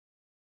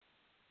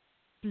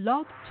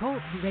Blog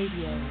Talk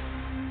Radio.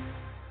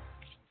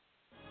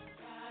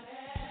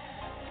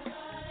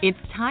 It's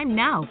time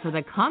now for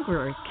the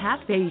Conquerors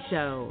Cafe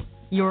Show,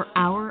 your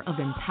hour of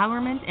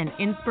empowerment and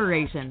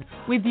inspiration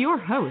with your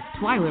host,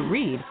 Twyla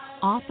Reed,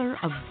 author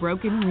of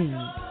Broken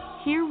Wings.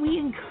 Here we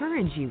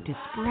encourage you to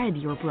spread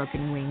your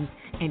broken wings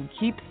and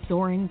keep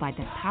soaring by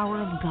the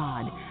power of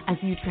God as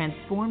you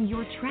transform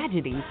your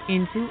tragedies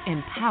into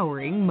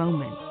empowering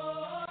moments.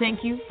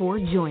 Thank you for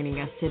joining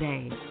us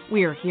today.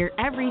 We are here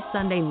every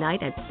Sunday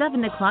night at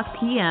 7 o'clock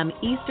p.m.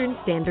 Eastern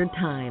Standard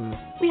Time.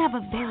 We have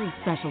a very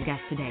special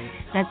guest today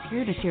that's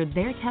here to share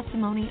their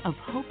testimony of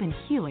hope and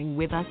healing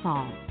with us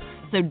all.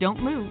 So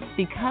don't move,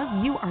 because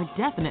you are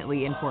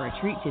definitely in for a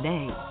treat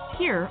today,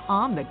 here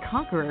on the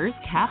Conquerors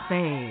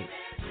Cafe.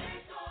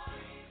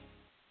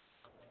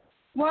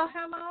 Well,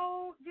 hello.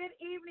 Good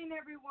evening,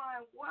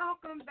 everyone.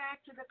 Welcome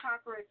back to the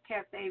Conquerors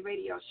Cafe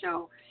radio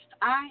show.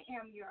 I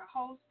am your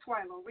host,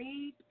 Twyla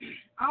Reed,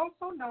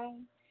 also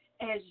known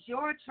as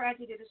your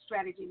Tragedy to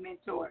Strategy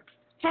mentor.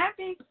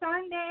 Happy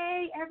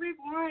Sunday,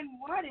 everyone.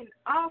 What an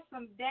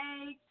awesome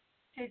day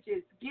to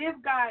just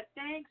give God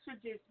thanks for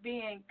just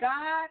being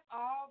God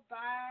all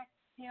by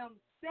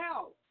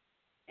himself.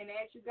 And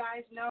as you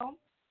guys know,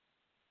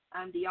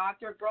 I'm the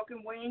author of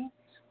Broken Wings,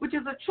 which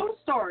is a true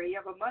story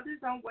of a mother's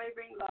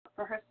unwavering love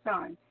for her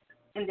son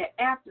in the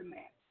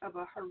aftermath of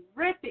a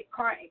horrific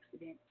car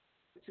accident,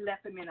 which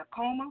left him in a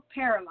coma,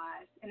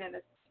 paralyzed,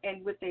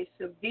 and with a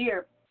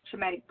severe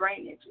traumatic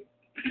brain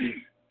injury.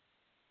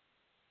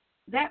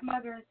 That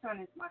mother and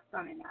son is my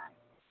son and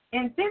I.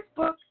 In this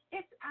book,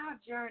 it's our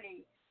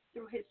journey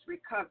through his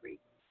recovery.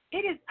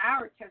 It is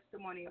our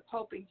testimony of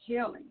hope and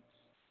healing,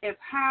 of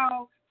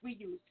how we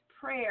use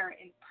prayer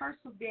and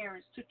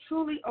perseverance to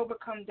truly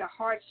overcome the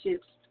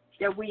hardships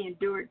that we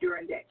endured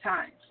during that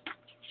time.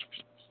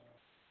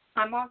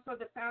 I'm also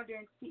the founder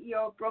and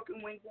CEO of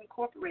Broken Wings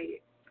Incorporated,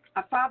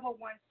 a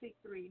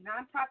 501c3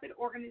 nonprofit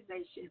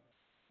organization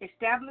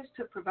established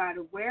to provide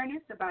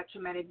awareness about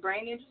traumatic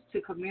brain injuries to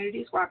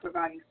communities while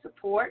providing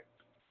support,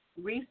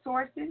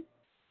 resources,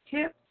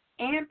 tips,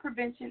 and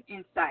prevention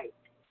insights.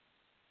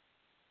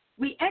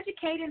 We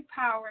educate,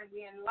 empower, and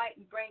we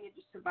enlighten brain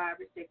injury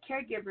survivors, their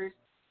caregivers,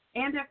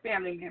 and their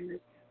family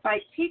members by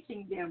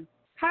teaching them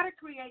how to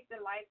create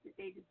the life that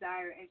they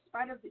desire in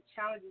spite of the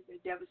challenges and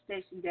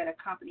devastation that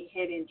accompany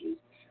head injuries.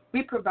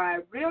 We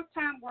provide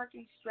real-time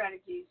working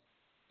strategies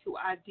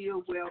to ideal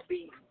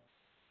well-being.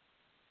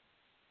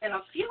 And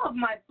a few of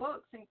my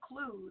books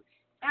include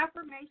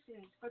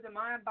Affirmations for the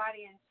Mind,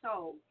 Body, and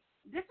Soul.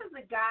 This is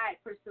a guide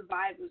for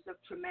survivors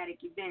of traumatic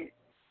events.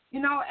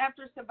 You know,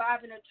 after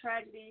surviving a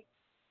tragedy,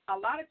 a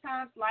lot of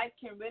times life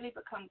can really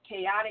become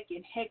chaotic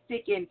and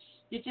hectic, and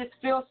you just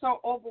feel so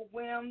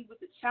overwhelmed with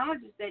the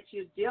challenges that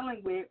you're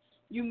dealing with.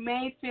 You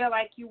may feel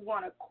like you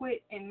want to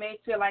quit and may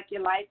feel like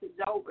your life is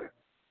over.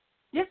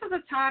 This is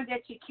a time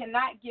that you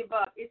cannot give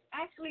up. It's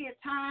actually a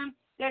time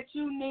that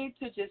you need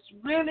to just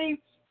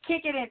really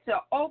kick it into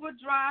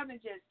overdrive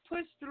and just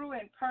push through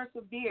and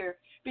persevere,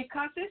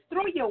 because it's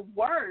through your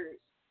words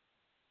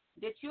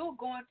that you're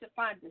going to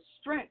find the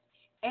strength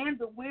and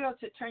the will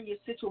to turn your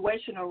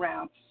situation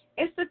around.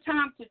 It's the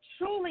time to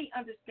truly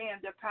understand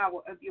the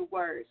power of your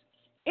words.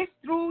 It's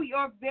through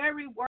your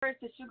very words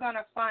that you're going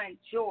to find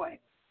joy.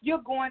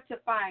 You're going to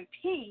find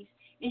peace,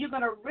 and you're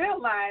going to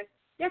realize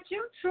that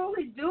you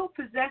truly do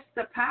possess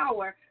the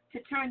power to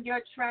turn your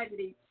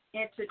tragedy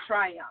into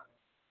triumph.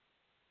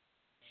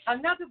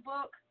 Another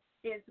book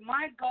is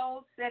My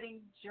Goal Setting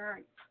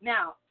Journey.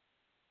 Now,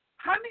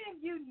 how many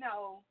of you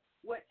know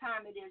what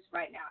time it is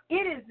right now?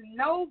 It is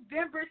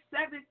November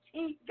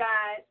 17th,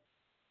 guys.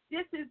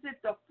 This is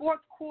the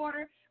fourth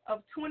quarter of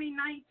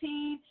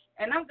 2019,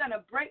 and I'm going to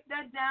break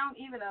that down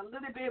even a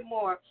little bit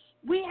more.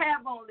 We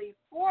have only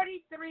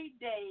 43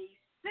 days,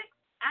 6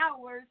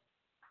 hours,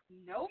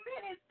 no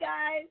minutes,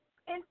 guys,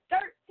 and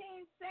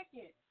 13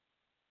 seconds.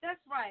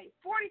 That's right,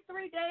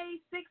 43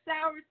 days, 6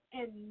 hours,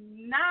 and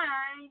 9,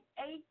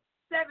 8,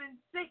 7,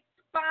 6,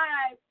 5,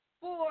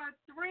 4,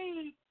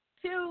 3,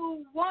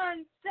 2,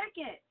 1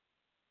 second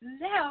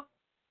left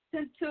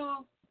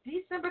until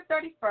December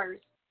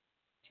 31st.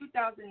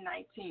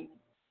 2019.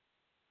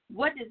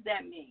 What does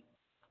that mean?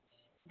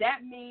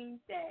 That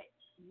means that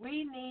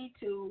we need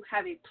to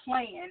have a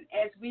plan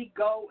as we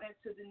go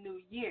into the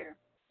new year.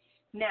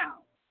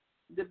 Now,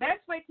 the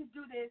best way to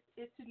do this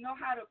is to know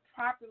how to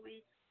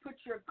properly put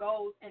your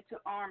goals into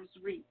arm's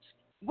reach.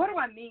 What do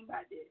I mean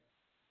by this?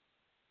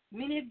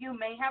 Many of you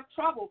may have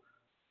troubles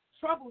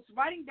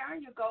writing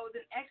down your goals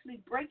and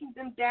actually breaking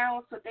them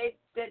down so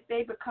that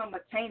they become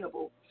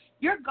attainable.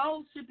 Your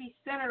goals should be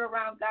centered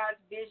around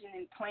God's vision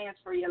and plans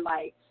for your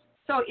life.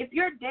 So if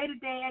your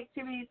day-to-day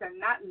activities are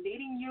not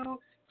leading you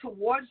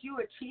towards you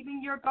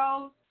achieving your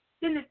goals,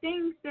 then the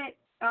things that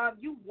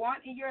you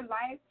want in your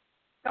life,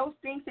 those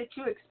things that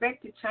you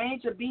expect to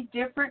change or be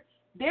different,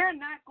 they're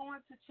not going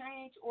to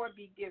change or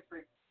be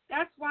different.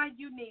 That's why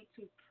you need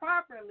to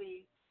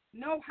properly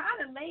know how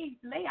to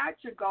lay out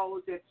your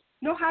goals and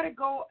know how to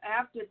go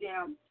after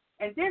them.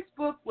 And this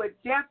book would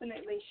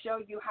definitely show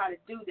you how to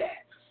do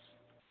that.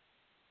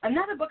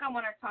 Another book I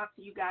want to talk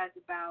to you guys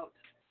about,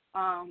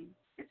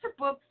 it's a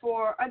book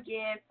for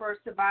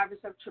survivors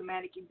of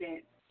traumatic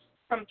events.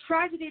 From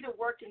Tragedy to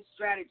Working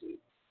Strategy.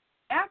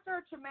 After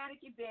a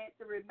traumatic event,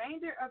 the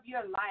remainder of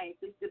your life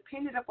is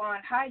dependent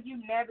upon how you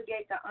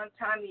navigate the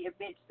untimely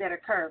events that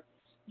occur.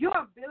 Your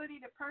ability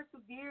to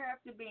persevere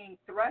after being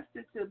thrust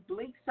into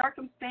bleak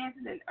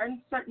circumstances and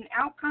uncertain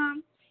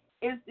outcomes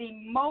is the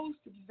most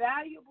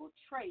valuable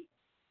trait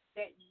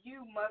that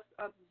you must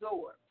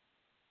absorb.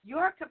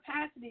 Your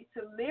capacity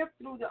to live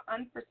through the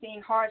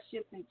unforeseen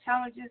hardships and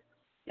challenges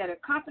that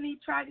accompany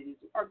tragedies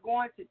are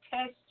going to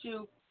test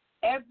you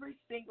every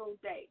single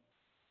day.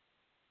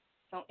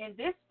 So in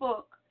this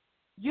book,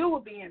 you will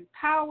be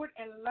empowered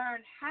and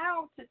learn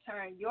how to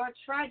turn your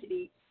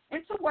tragedy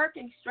into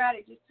working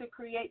strategies to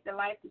create the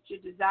life that you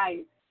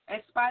desire,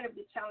 in spite of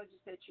the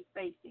challenges that you're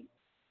facing.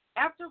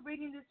 After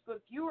reading this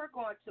book, you are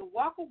going to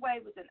walk away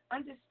with an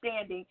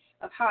understanding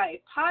of how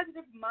a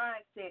positive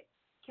mindset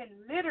can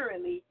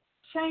literally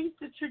change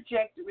the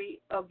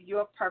trajectory of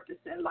your purpose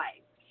in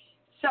life.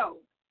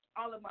 So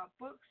all of my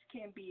books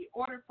can be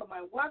ordered from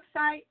my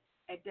website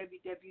at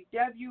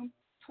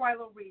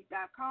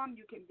www.twylareed.com.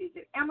 You can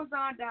visit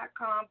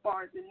Amazon.com,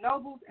 Barnes &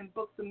 Nobles, and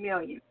Books A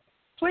Million.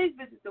 Please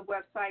visit the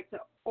website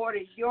to order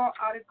your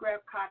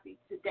autographed copy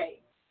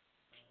today.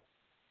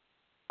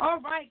 All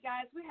right,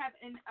 guys, we have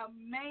an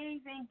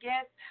amazing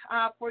guest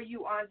for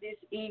you on this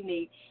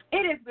evening.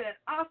 It has been an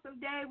awesome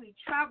day. We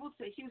traveled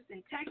to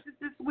Houston, Texas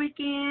this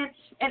weekend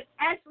and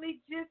actually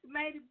just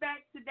made it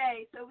back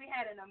today. So we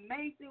had an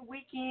amazing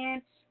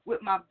weekend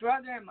with my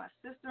brother and my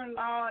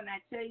sister-in-law, and I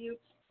tell you,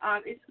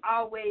 it's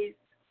always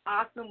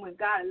awesome when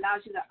God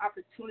allows you the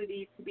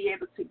opportunity to be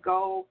able to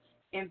go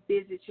and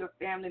visit your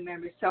family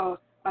members. So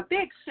a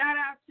big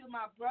shout-out to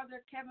my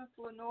brother, Kevin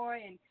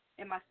Flournoy,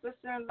 and my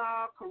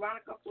sister-in-law,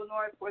 Veronica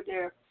Flournoy, for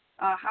their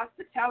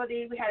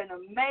hospitality. We had an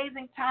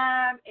amazing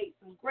time, ate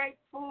some great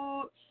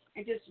food,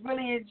 and just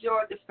really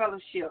enjoyed the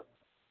fellowship.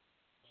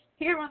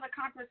 Here on the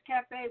Conquerors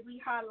Cafe, we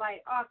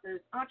highlight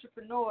authors,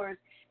 entrepreneurs,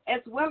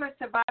 as well as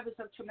survivors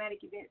of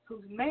traumatic events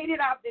who've made it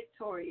out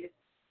victorious,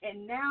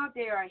 and now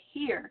they are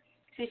here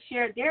to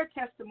share their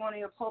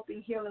testimony of hope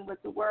and healing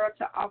with the world,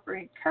 to offer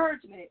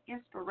encouragement and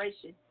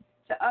inspiration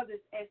to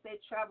others as they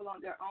travel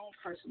on their own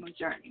personal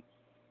journey.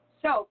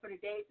 So for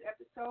today's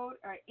episode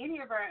or any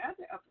of our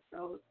other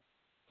episodes,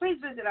 please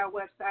visit our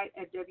website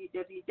at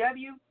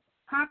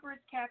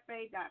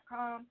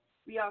www.conquerorscafe.com.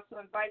 We also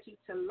invite you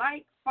to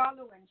like,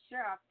 follow, and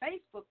share our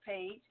Facebook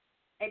page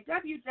at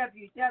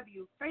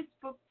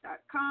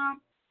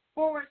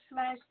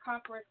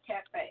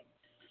www.facebook.com/ConquerorsCafe.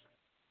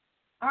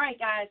 All right,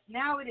 guys,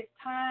 now it is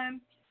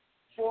time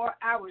for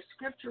our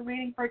scripture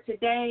reading for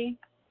today,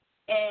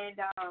 and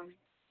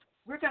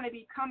we're going to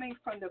be coming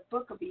from the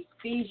book of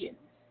Ephesians.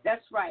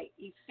 That's right,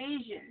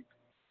 Ephesians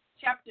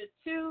chapter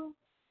 2,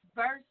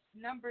 verse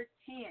number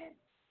 10.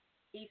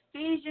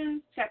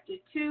 Ephesians chapter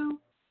 2,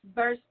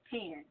 verse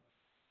 10.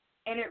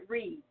 And it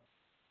reads,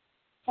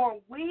 "For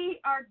we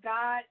are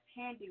God's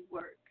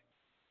handiwork,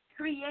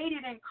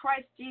 created in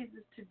Christ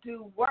Jesus to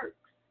do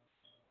works,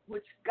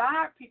 which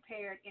God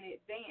prepared in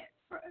advance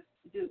for us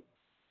to do."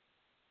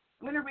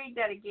 I'm going to read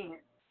that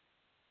again.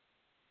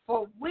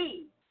 "For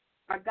we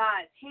are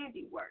God's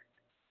handiwork,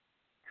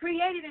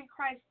 created in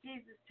Christ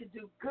Jesus to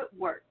do good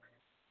works,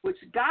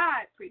 which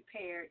God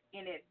prepared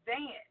in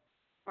advance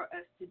for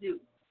us to do."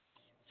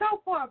 So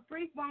for a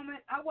brief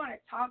moment, I want to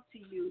talk to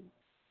you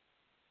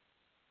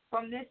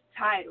from this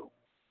title,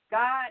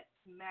 God's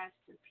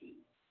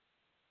Masterpiece.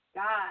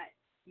 God's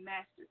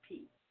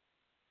Masterpiece.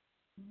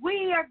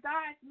 We are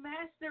God's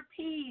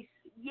masterpiece.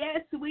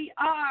 Yes, we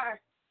are.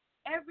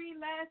 Every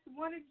last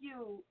one of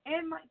you,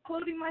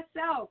 including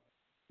myself,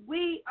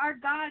 we are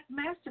God's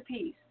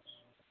masterpiece.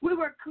 We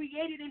were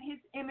created in his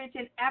image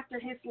and after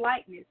his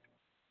likeness.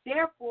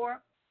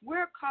 Therefore,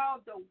 we're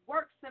called the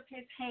works of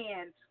his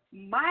hands,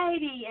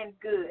 mighty and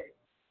good.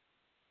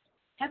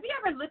 Have you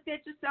ever looked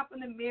at yourself in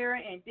the mirror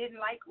and didn't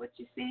like what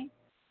you see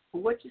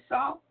or what you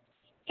saw?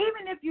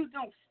 Even if you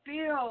don't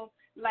feel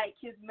like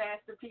his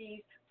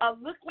masterpiece or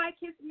look like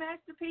his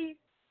masterpiece,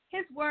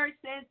 his word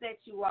says that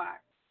you are.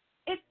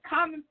 It's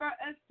common for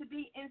us to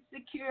be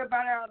insecure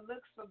about our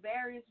looks for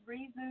various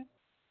reasons.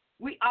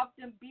 We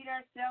often beat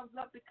ourselves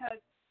up because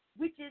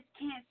we just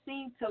can't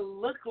seem to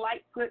look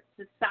like what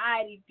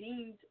society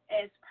deems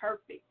as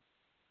perfect.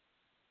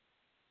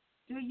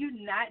 Do you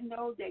not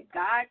know that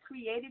God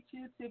created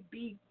you to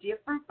be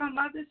different from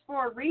others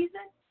for a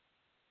reason?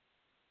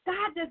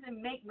 God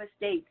doesn't make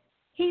mistakes.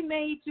 He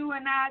made you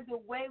and I the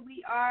way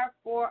we are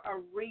for a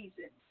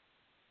reason.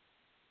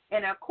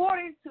 And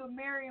according to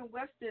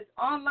Merriam-Webster's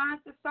online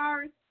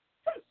thesaurus,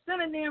 some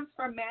synonyms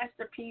for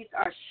masterpiece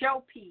are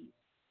showpiece,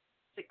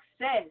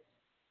 success,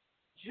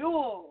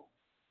 jewel,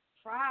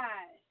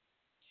 prize,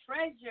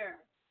 treasure,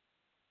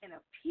 and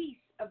a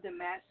piece of the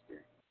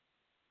master.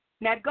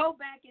 Now go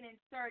back and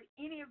insert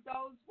any of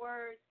those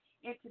words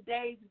in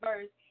today's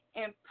verse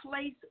in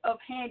place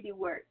of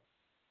handiwork.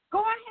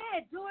 Go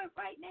ahead, do it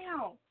right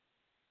now.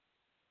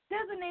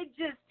 Doesn't it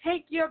just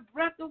take your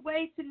breath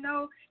away to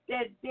know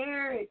that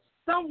there is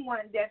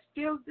someone that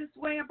feels this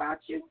way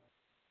about you?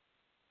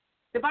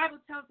 The Bible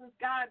tells us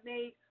God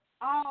made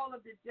all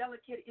of the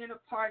delicate inner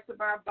parts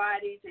of our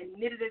bodies and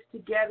knitted us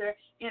together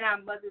in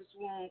our mother's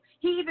womb.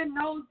 He even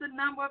knows the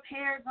number of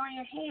hairs on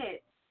your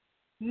head.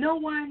 No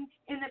one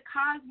in the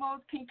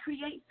cosmos can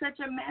create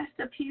such a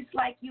masterpiece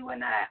like you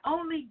and I.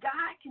 Only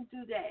God can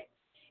do that.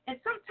 And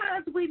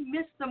sometimes we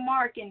miss the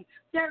mark, and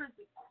there is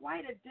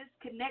quite a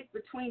disconnect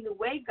between the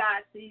way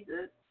God sees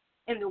us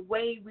and the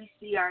way we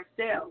see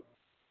ourselves.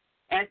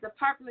 As the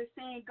popular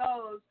saying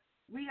goes,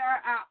 we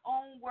are our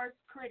own worst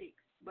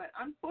critics. But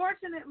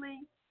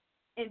unfortunately,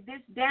 in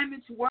this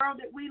damaged world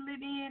that we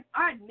live in,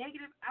 our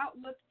negative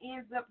outlook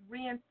ends up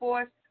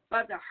reinforced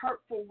by the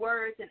hurtful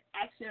words and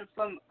actions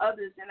from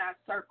others in our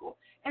circle.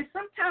 And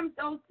sometimes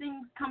those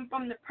things come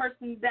from the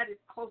person that is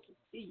closest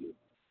to you.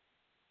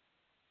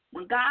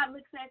 When God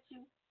looks at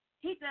you,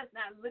 he does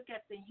not look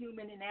at the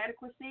human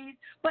inadequacies,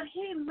 but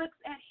he looks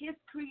at his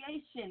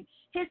creation,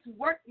 his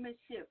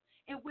workmanship,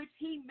 in which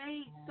he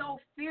made so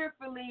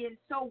fearfully and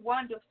so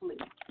wonderfully.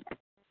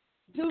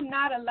 Do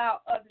not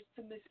allow others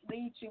to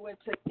mislead you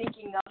into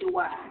thinking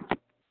otherwise.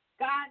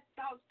 God's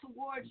thoughts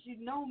towards you,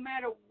 no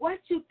matter what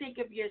you think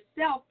of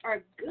yourself,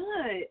 are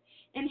good.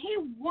 And he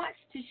wants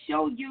to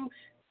show you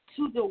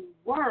to the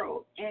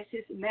world as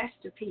his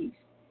masterpiece.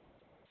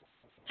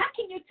 How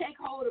can you take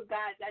hold of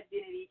God's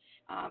identity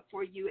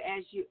for you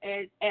as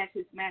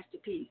his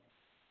masterpiece?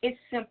 It's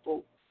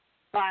simple.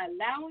 By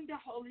allowing the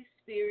Holy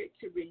Spirit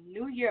to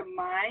renew your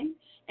mind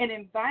and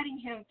inviting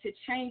him to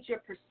change your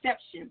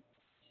perception.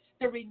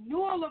 The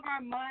renewal of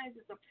our minds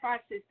is a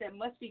process that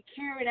must be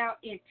carried out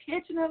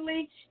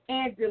intentionally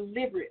and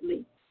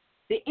deliberately.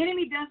 The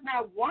enemy does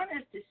not want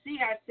us to see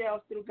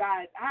ourselves through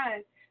God's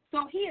eyes,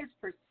 so he is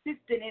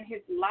persistent in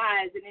his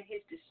lies and in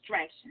his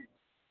distractions.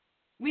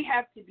 We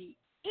have to be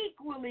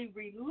equally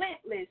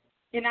relentless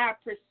in our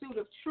pursuit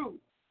of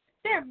truth.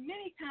 There are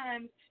many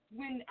times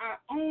when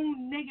our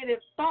own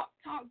negative talk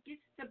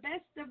gets the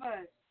best of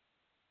us.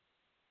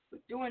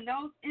 But during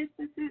those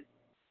instances,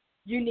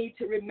 you need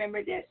to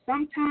remember that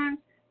sometimes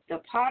the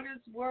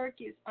potter's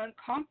work is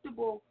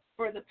uncomfortable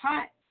for the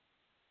pot,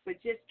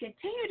 but just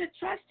continue to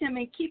trust him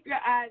and keep your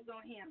eyes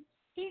on him.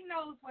 He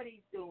knows what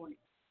he's doing.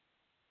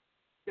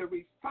 The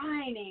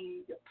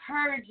refining, the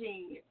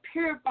purging,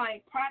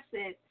 purifying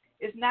process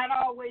is not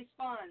always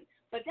fun,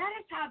 but that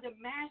is how the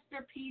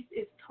masterpiece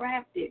is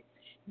crafted.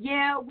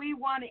 Yeah, we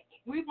want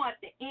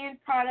the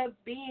end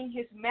product being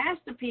his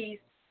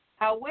masterpiece.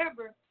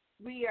 However,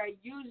 we are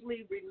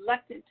usually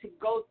reluctant to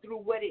go through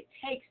what it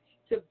takes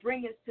to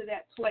bring us to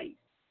that place.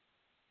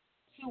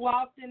 Too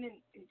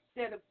often,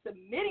 instead of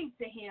submitting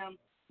to him,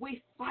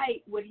 we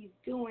fight what he's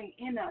doing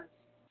in us.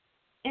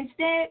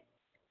 Instead,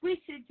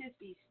 we should just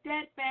be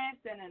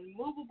steadfast and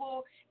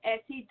unmovable as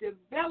he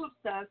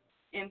develops us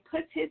and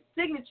puts his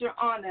signature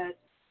on us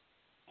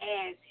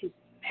as his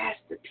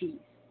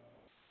masterpiece.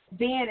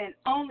 Then and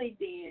only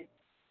then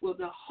will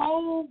the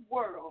whole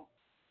world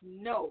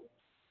know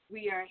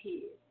we are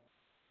his.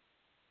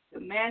 The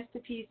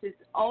masterpiece is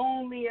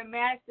only a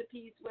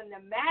masterpiece when the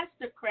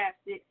master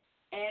crafts it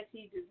as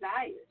he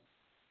desires.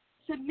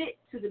 Submit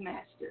to the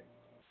master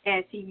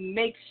as he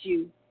makes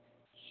you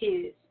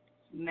his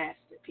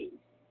masterpiece.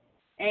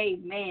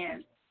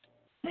 Amen.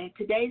 And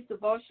today's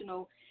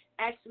devotional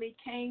actually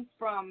came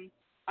from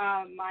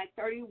my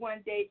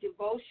 31-day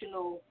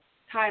devotional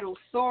titled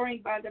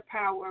Soaring by the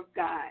Power of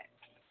God.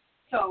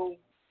 So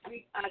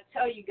I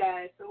tell you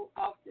guys so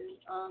often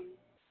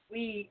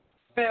we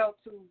fail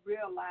to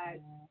realize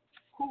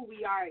who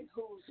we are and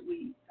whose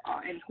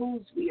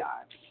we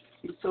are.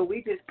 And so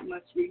we just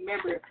must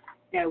remember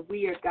that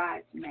we are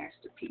God's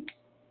masterpiece.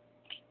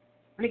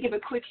 Let me give a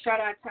quick shout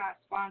out to our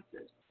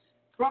sponsors.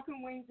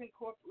 Broken Wings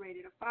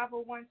Incorporated, a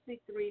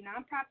 501c3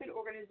 nonprofit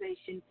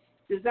organization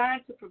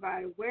designed to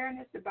provide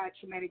awareness about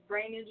traumatic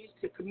brain injuries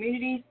to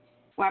communities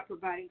while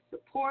providing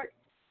support,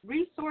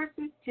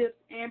 resources, tips,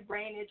 and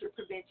brain injury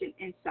prevention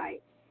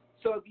insight.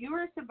 So if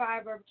you're a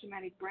survivor of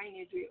traumatic brain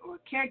injury or a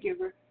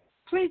caregiver,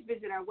 please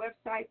visit our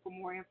website for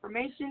more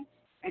information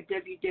at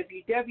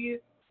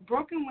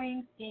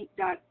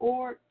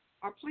www.brokenwingsinc.org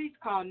or please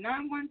call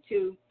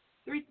 912-335-3799.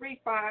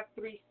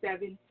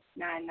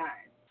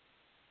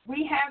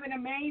 We have an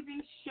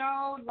amazing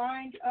show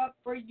lined up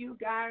for you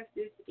guys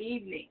this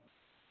evening.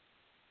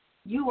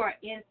 You are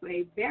in for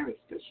a very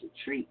special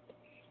treat.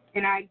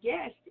 And our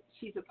guest,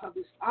 she's a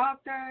published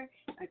author,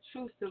 a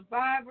true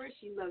survivor.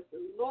 She loves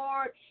the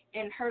Lord,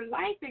 and her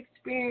life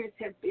experience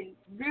has been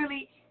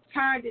really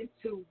turned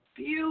into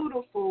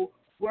beautiful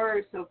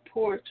words of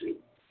poetry.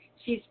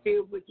 She's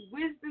filled with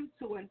wisdom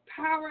to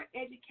empower,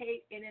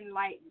 educate, and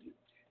enlighten you.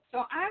 So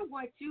I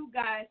want you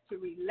guys to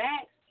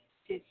relax,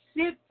 to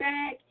sit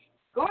back,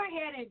 go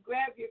ahead and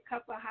grab your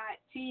cup of hot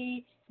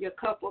tea, your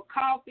cup of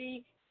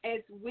coffee,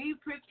 as we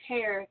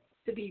prepare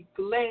to be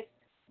blessed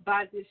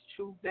by this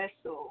true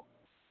vessel.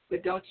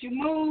 But don't you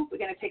move. We're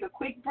going to take a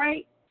quick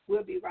break.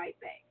 We'll be right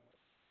back.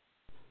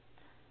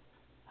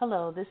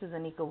 Hello, this is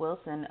Anika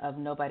Wilson of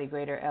Nobody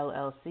Greater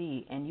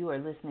LLC, and you are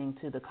listening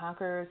to the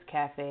Conquerors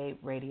Cafe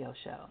radio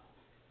show.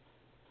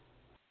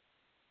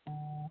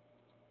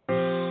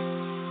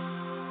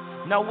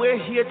 Now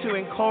we're here to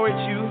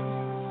encourage you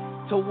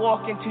to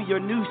walk into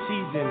your new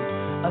season,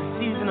 a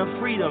season of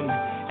freedom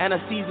and a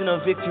season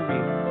of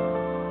victory.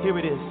 Here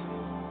it is.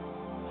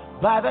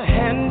 By the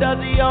hand of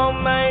the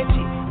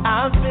Almighty,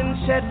 I've been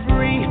set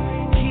free,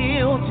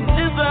 healed,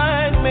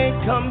 delivered, made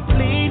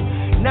complete.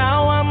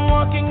 Now I'm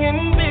walking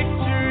in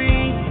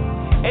victory.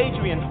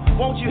 Adrian,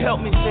 won't you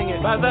help me sing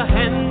it? By the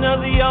hand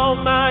of the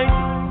Almighty,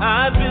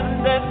 I've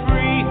been set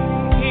free,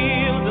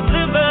 healed,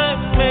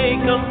 delivered,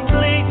 made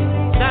complete.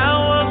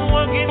 Now I'm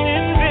walking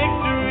in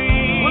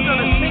victory. We're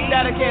gonna sing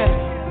that again.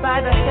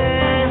 By the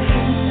hand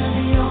of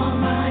the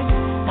Almighty,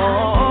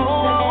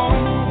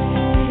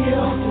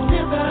 healed,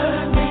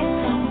 delivered, made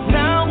complete.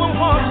 Now I'm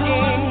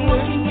walking in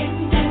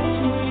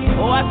victory.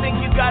 Oh, I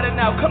think you got it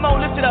now. Come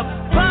on, lift it up.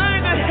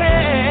 By the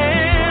hand,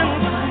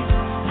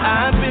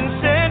 I've been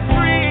set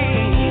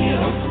free.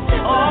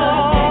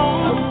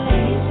 Oh,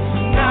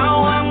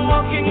 now I'm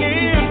walking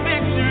in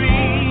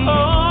victory.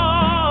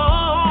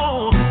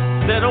 Oh,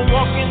 that I'm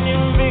walking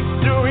in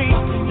victory.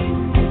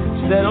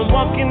 That I'm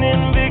walking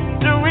in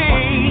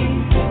victory.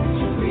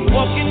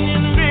 Walking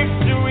in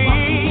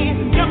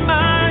victory. Got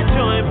my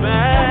joy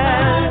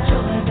back.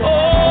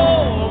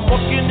 Oh, I'm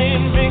walking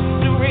in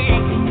victory.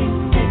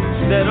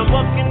 That I'm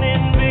walking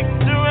in victory.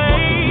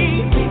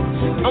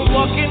 I'm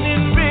walking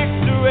in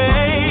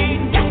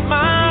victory. Got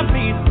my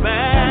peace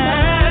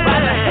back. By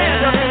the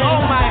hand of the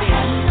Almighty,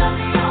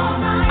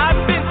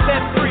 I've been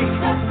set free,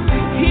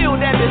 healed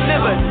and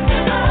delivered.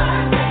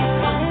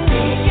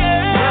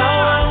 Now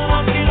I'm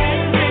walking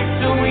in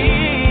victory.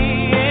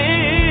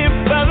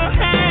 By the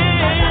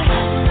hand,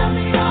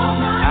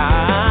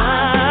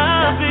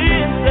 I've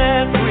been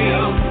set free.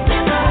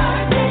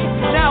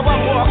 Now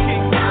I'm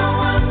walking.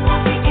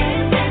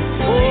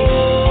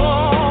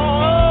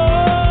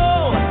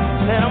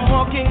 I'm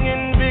walking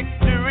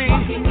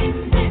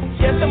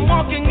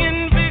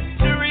in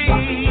victory.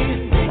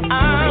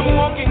 I'm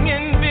walking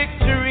in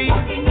victory.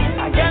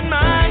 I got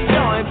my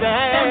joy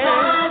back.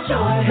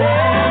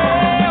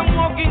 Hey, I'm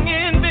walking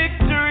in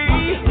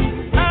victory.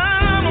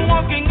 I'm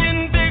walking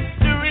in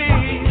victory.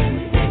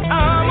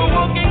 I'm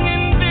walking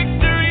in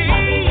victory.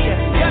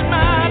 Got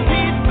my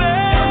peace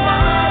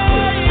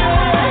back.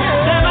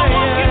 Then I'm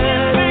walking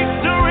in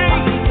victory.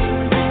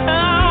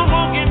 I'm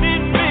walking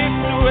in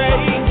victory.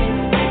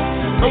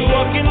 I'm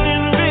walking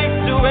in victory.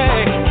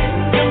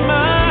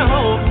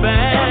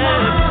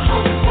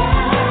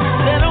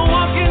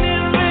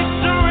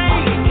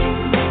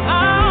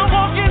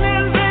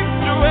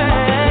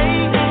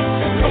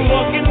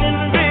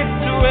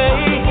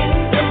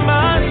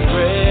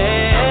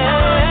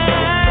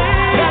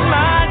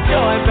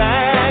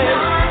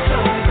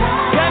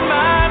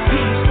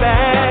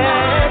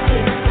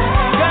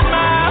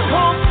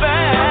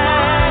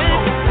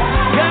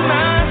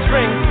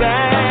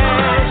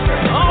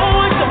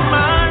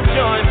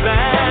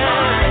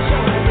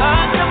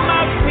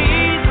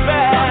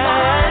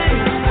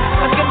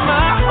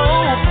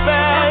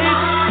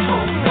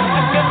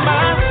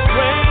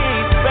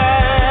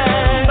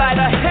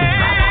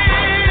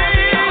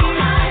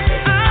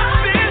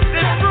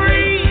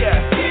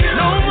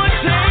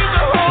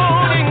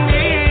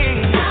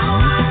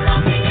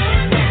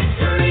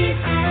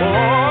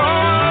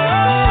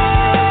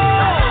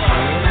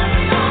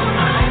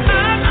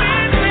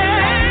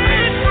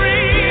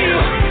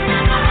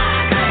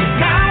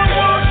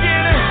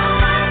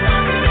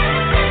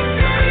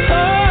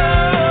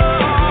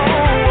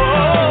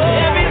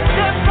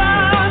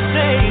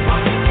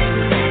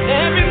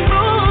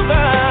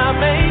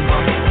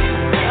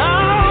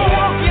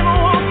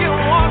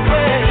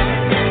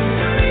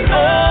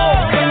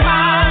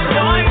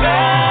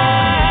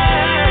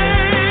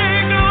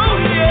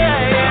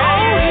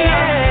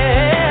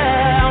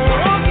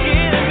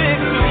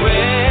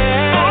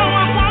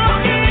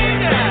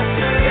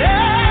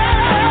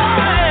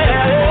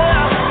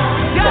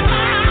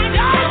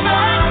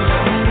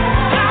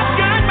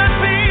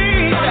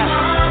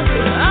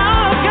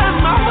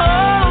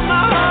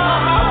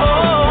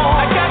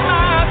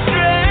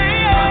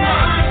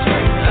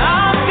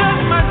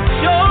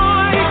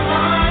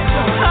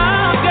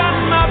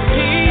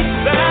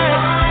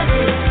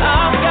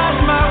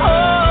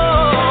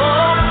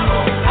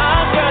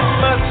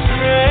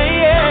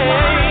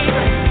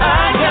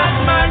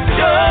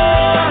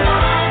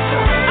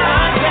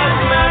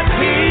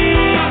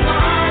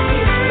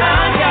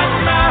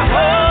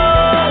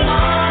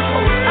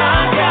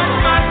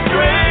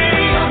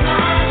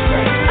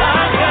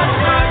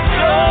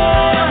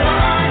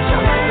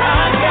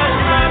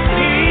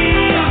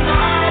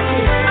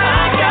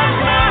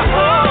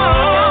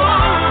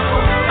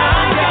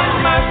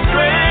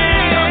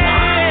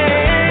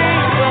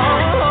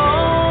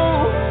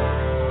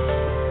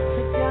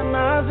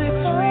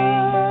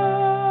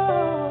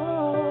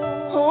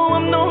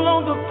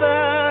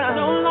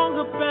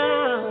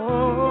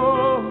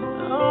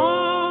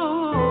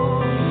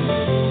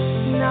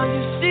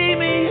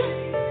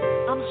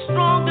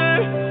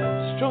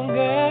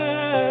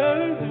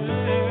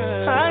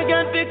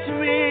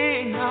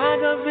 victory. I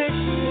got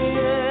victory.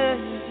 Yeah.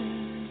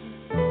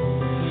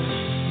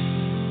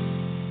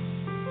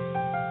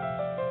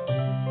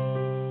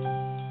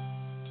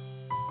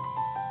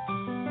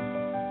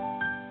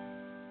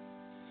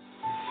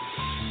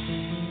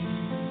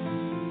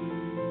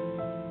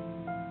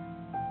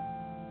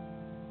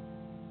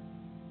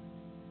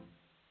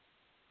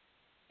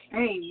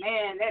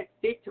 Amen. That's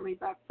Victory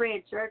by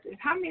Fred Jerkins.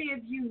 How many of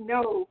you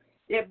know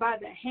that by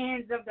the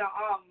hands of the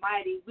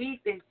Almighty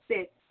we've been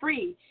set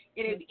free?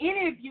 And if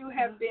any of you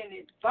have been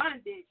in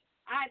bondage,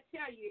 I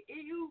tell you,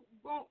 you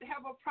won't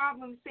have a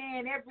problem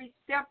saying every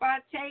step I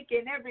take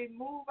and every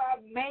move I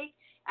make,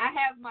 I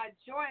have my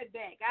joy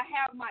back. I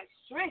have my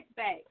strength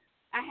back.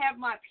 I have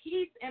my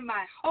peace and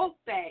my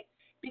hope back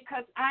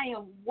because I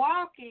am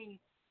walking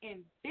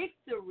in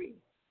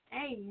victory.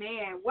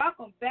 Amen.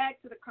 Welcome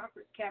back to the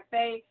Conquerors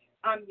Cafe.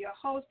 I'm your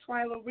host,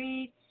 Twyla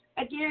Reed.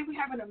 Again, we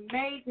have an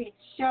amazing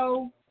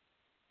show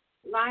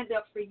lined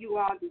up for you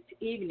all this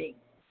evening.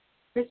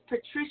 Miss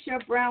Patricia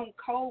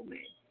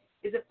Brown-Coleman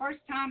is a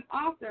first-time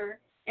author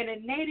and a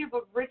native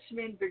of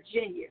Richmond,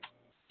 Virginia.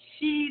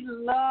 She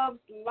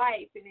loves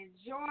life and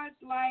enjoys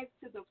life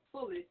to the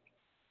fullest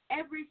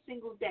every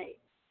single day.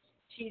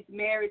 She's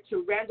married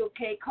to Randall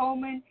K.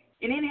 Coleman,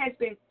 and it has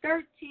been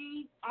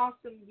 13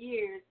 awesome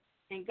years,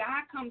 and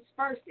God comes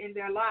first in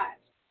their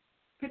lives.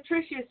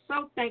 Patricia is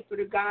so thankful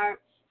to God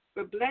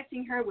for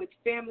blessing her with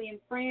family and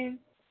friends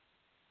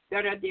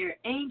that are their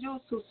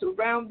angels who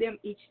surround them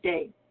each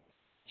day.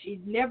 She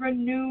never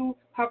knew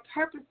her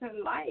purpose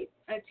in life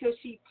until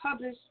she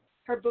published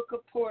her book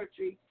of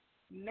poetry,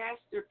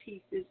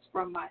 Masterpieces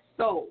from My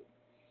Soul.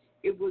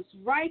 It was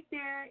right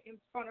there in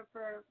front of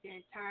her the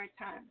entire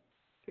time.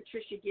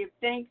 Patricia gives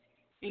thanks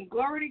and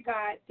glory to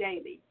God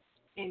daily,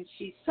 and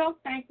she's so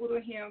thankful to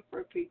him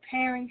for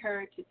preparing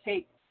her to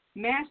take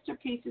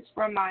Masterpieces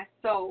from My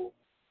Soul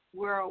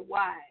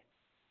worldwide.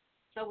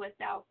 So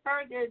without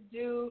further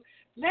ado,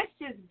 let's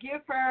just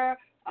give her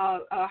a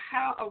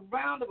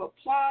round of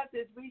applause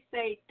as we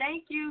say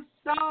thank you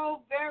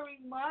so very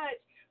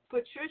much,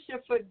 Patricia,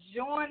 for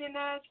joining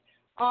us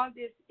on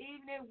this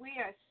evening. We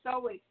are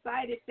so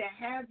excited to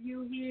have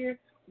you here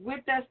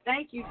with us.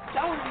 Thank you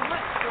so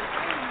much for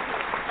being here.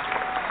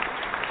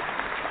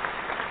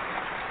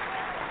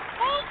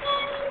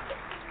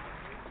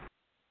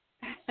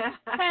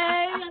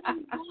 Hey,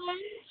 everyone.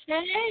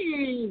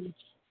 Hey.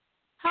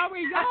 How are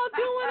y'all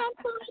doing? I'm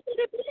so happy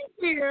to be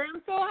here.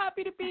 I'm so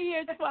happy to be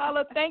here,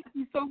 Twyla. Thank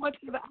you so much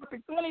for the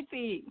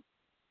opportunity.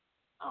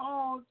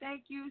 Oh,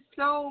 thank you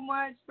so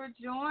much for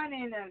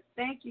joining us.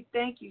 Thank you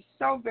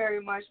so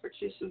very much,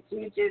 Patricia.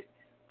 We're just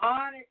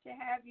honored to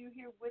have you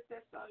here with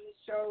us on the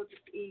show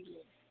this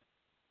evening.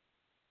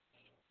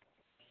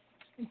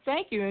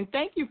 Thank you, and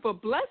thank you for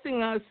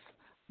blessing us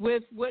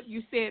with what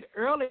you said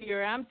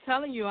earlier. I'm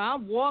telling you,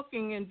 I'm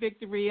walking in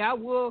victory. I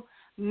will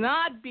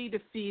not be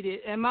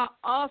defeated. And my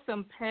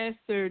awesome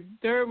pastor,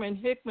 Derwin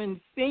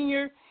Hickman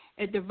Sr.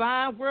 at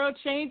Divine World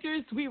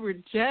Changers, he was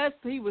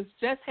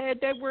just had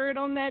that word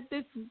on that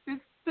this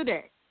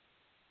today.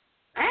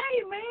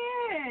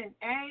 Amen.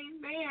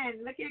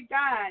 Amen. Look at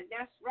God.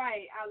 That's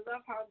right. I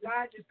love how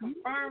God just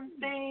confirms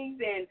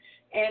things, and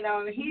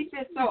he's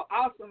just so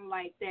awesome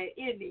like that,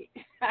 isn't he?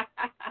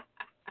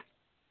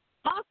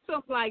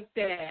 Awesome like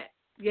that.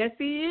 Yes,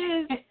 he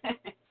is.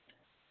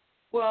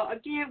 Well,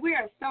 again, we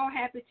are so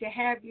happy to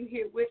have you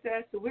here with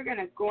us. So we're going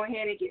to go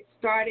ahead and get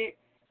started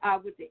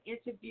with the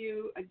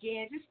interview.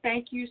 Again, just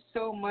thank you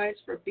so much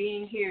for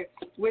being here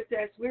with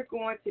us. We're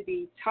going to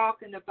be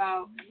talking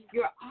about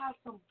your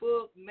awesome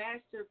book,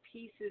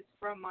 Masterpieces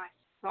from My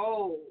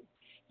Soul.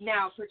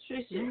 Now,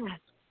 Patricia,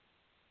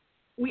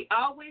 we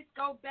always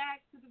go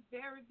back to the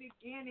very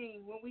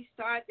beginning when we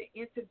start the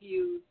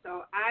interview.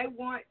 So I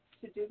want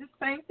to do the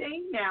same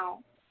thing now.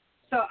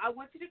 So I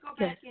want you to go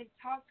back and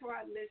talk to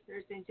our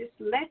listeners and just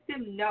let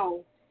them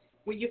know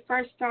when you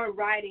first started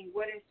writing,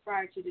 what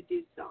inspired you to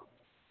do so.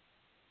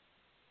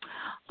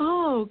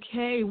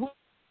 Okay, what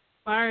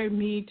inspired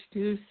me to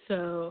do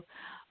so?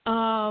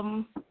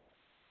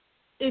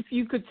 If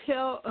you could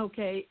tell,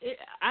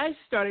 I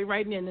started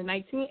writing in the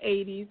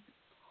 1980s,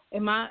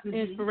 and my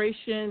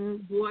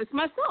inspiration was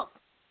myself.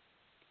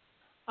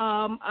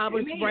 I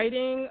was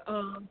writing.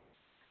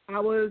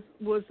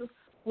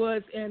 It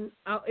was an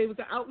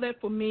outlet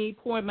for me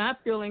pouring my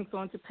feelings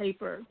onto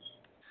paper.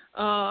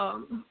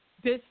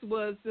 This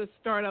was the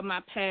start of my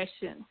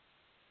passion.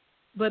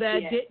 But I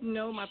didn't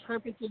know my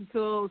purpose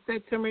until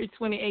September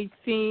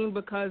 2018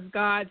 because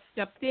God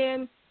stepped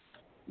in,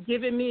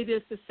 giving me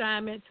this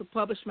assignment to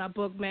publish my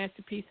book,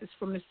 Masterpieces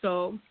from the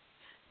Soul,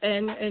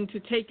 and to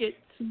take it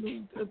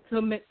to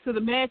the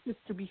masses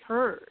to be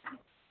heard.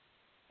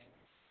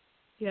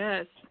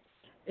 Yes.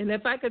 And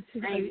if I could,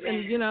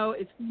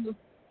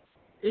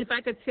 if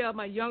I could tell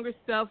my younger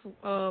self,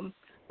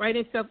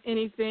 writing self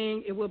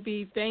anything, it would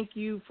be thank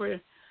you for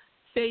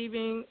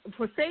saving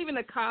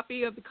a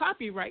copy of the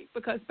copyright.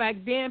 Because back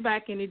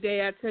in the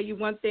day, I tell you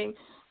one thing,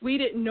 we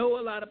didn't know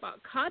a lot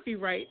about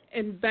copyright,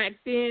 and back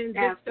then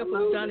this stuff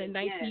was done in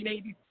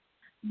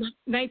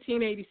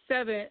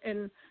 1987,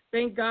 and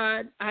thank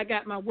God I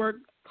got my work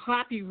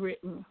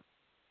copywritten,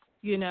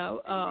 you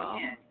know.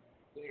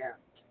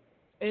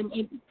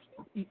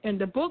 And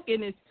the book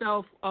in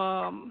itself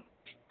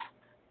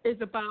is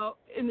about,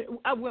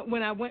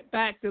 when I went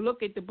back to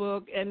look at the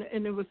book, and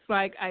it was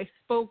like I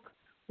spoke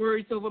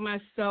words over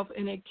myself,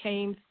 and it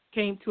came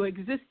to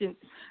existence.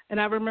 And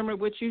I remember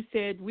what you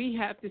said, we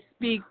have to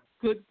speak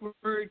good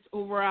words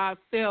over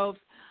ourselves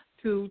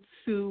to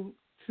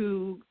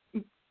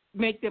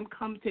make them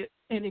come to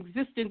an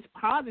existence,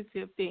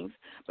 positive things.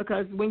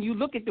 Because when you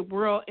look at the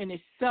world in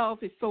itself,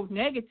 it's so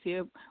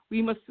negative,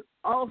 we must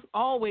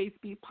always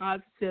be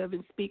positive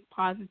and speak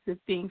positive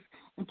things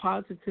and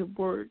positive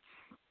words.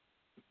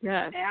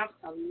 Yes.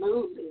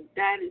 Absolutely.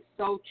 That is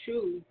so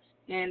true.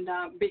 And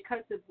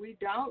because if we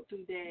don't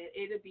do that,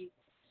 it'll be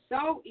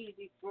so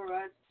easy for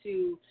us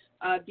to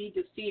be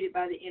defeated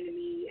by the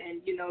enemy,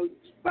 and, you know,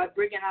 by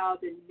bringing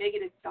out the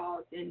negative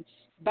thoughts, and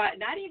by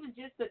not even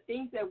just the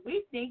things that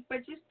we think, but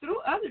just through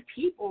other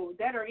people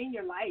that are in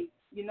your life,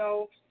 you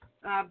know,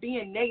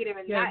 being negative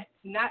and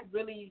not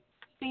really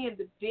seeing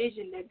the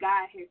vision that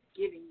God has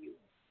given you.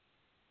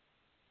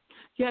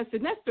 Yes,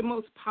 and that's the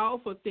most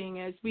powerful thing.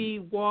 As we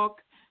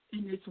walk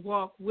in this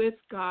walk with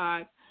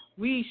God,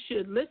 we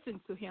should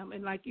listen to him.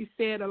 And like you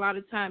said, a lot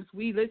of times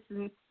we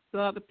listen to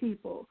other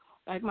people.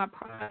 Like my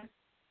pride,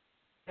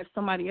 have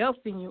somebody else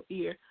in your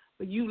ear,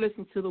 but you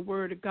listen to the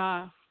word of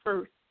God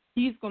first.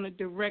 He's going to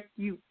direct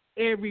you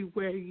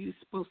everywhere you're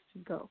supposed to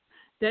go.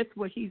 That's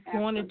what he's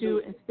going to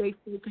do, and stay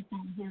focused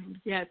on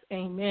him. Yes,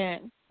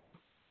 amen.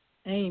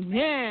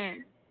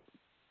 Amen.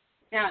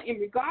 Now, in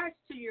regards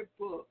to your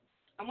book,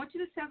 I want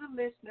you to tell the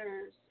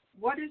listeners,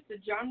 what is the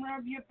genre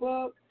of your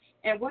book,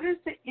 and what is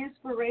the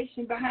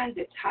inspiration behind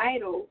the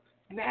title,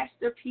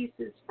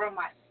 Masterpieces from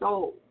My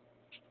Soul?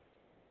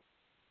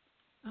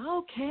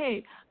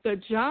 Okay.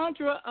 The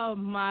genre of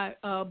my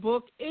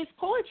book is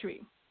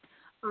poetry.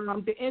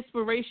 The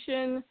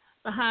inspiration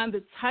behind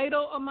the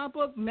title of my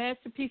book,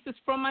 Masterpieces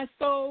from My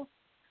Soul,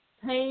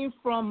 came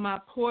from my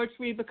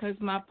poetry, because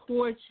my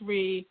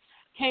poetry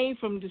came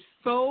from the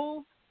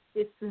soul.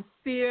 It's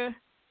sincere,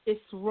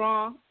 it's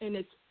raw, and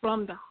it's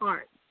from the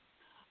heart.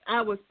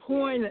 I was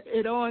pouring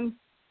it on.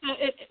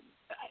 It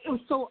was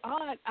so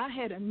odd. I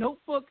had a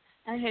notebook.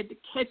 I had to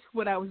catch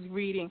what I was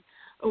reading,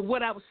 or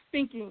what I was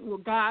thinking,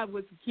 what God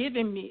was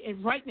giving me,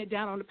 and writing it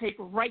down on the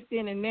paper right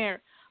then and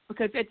there.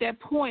 Because at that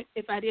point,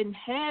 if I didn't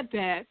have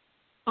that,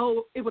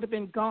 it would have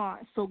been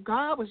gone. So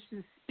God was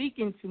just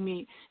speaking to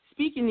me,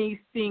 speaking these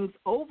things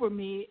over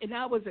me, and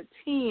I was a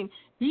teen.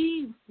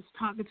 He was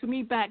talking to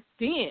me back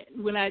then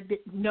when I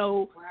didn't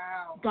know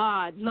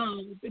God,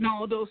 love, and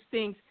all those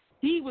things.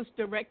 He was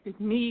directing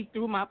me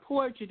through my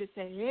poetry to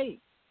say, hey,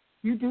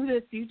 you do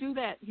this, you do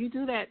that, you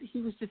do that.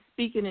 He was just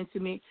speaking into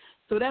me.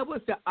 So that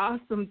was the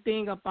awesome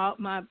thing about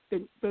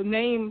the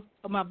name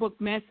of my book,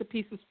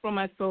 Masterpieces from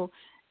My Soul.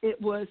 It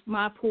was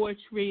my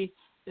poetry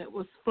that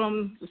was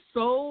from the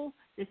soul,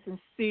 it's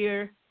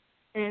sincere,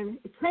 and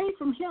it came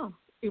from him.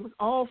 It was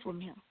all from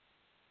him.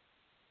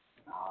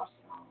 Awesome.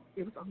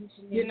 It was all from him.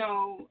 You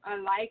know, I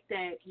like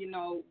that, you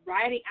know,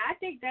 writing. I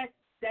think that's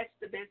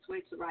the best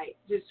way to write,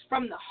 just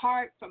from the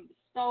heart, from the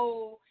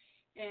soul.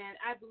 And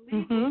I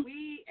believe that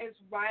we as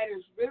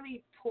writers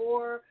really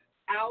pour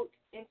out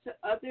into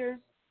others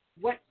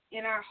what's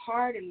in our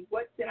heart and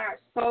what's in our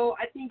soul.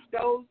 I think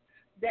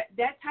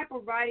that type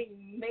of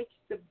writing makes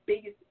the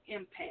biggest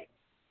impact,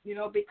 you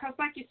know, because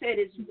like you said,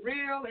 it's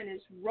real and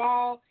it's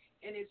raw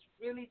and it's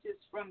really just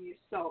from your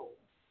soul.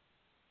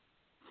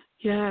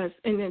 Yes,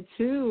 and then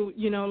too,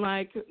 you know,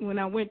 like when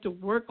I went to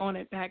work on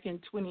it back in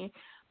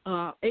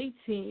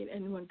 2018,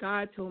 and when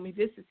God told me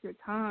this is your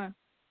time,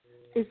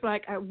 it's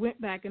like I went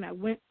back and I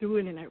went through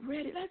it and I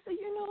read it. I said,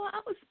 you know what?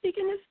 I was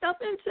speaking this stuff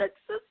into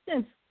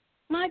existence.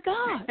 My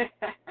God.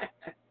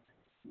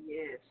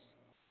 Yes.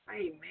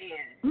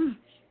 Amen.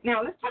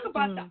 Now, let's talk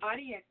about the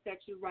audience that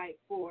you write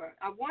for.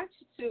 I want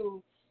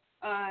you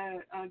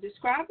to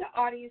describe the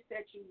audience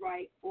that you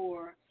write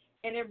for.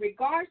 And in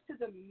regards to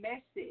the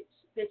message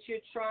that you're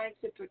trying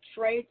to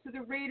portray to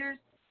the readers,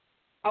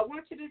 I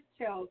want you to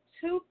tell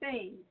two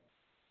things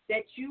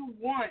that you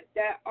want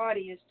that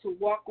audience to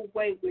walk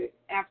away with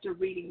after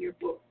reading your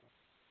book.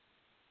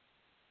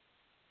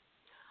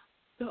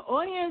 The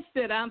audience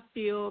that I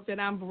feel that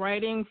I'm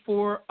writing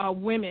for are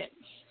women.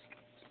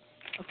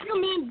 A few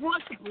men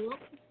brought the book,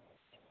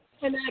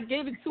 and I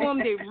gave it to them.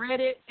 They read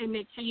it, and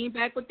they came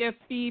back with their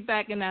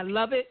feedback, and I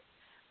love it.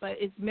 But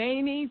it's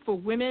mainly for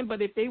women.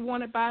 But if they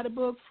want to buy the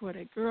book for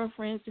their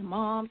girlfriends, their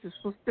moms, their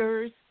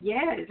sisters,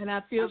 yes, and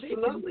I feel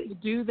absolutely. they can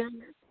do that.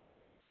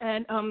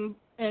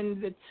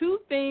 And the two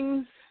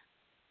things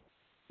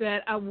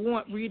that I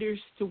want readers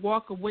to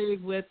walk away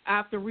with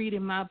after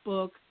reading my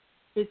book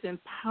is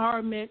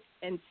empowerment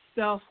and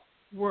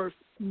self-worth.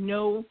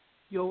 Know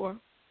your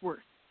worth.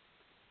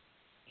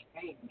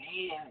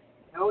 Amen.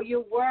 Know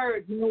your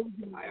worth.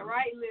 All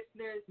right,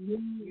 listeners,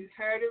 you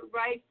heard it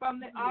right from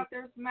the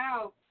author's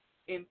mouth.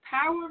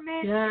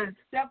 Empowerment and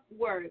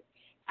self-worth.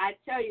 I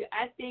tell you,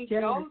 I think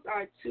those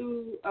are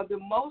two of the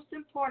most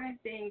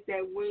important things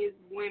that we as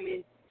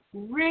women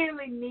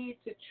really need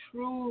to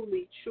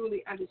truly,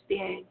 truly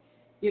understand,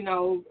 you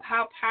know,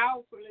 how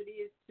powerful it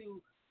is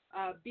to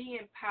be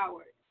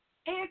empowered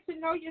and to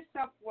know your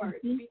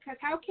self-worth. Because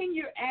how can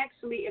you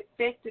actually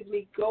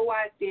effectively go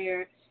out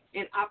there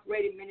and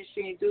operate in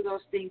ministry and do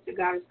those things that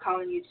God is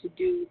calling you to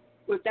do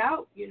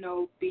without, you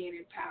know, being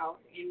empowered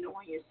and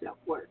knowing your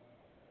self-worth?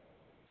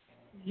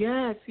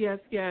 Yes.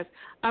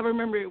 I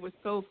remember it was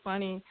so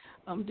funny,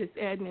 just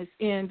adding this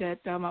in, that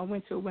I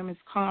went to a women's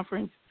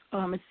conference,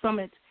 a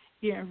summit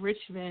here in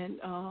Richmond,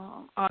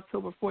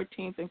 October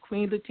 14th, and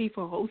Queen Latifah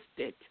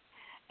hosted.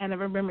 And I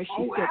remember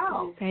she said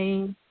the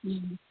same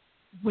thing,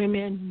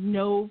 women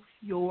know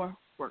your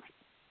worth.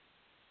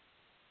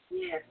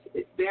 Yes,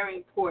 it's very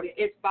important.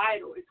 It's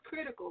vital. It's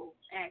critical,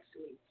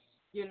 actually,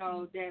 you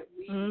know, that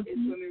we as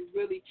women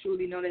really,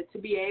 truly know that, to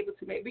be able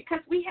to make,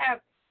 because we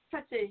have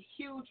such a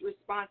huge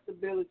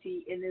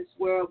responsibility in this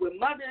world. We're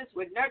mothers,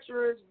 we're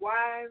nurturers,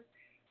 wives,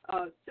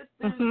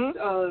 sisters,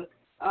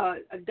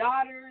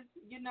 daughters,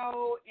 you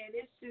know, and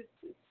it's just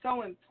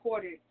so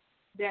important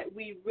that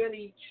we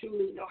really,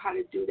 truly know how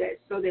to do that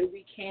so that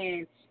we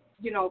can,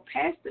 you know,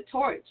 pass the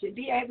torch and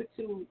be able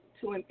to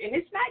and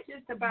it's not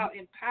just about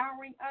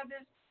empowering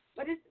others,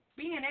 but it's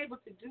being able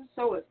to do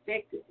so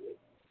effectively.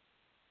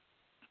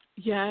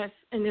 Yes,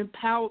 and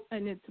empower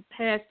and to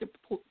pass the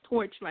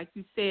torch, like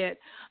you said,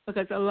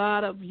 because a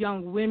lot of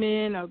young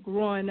women are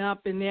growing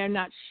up and they're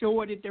not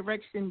sure the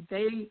direction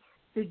they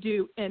to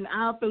do. And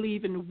I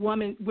believe in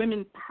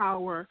women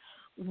power.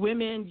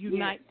 Women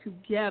unite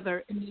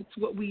together, and it's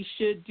what we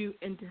should do,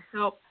 and to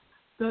help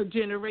the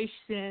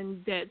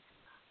generation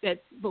that's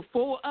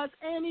before us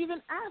and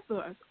even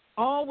after us.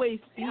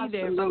 Always be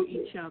there for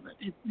each other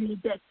and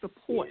need that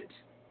support. Yes.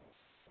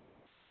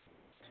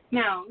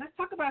 Now, let's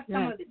talk about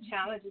some of the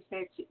challenges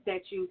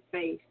that you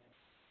face.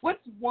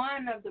 What's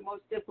one of the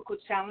most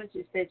difficult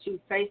challenges that you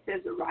faced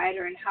as a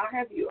writer, and how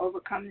have you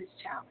overcome this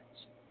challenge?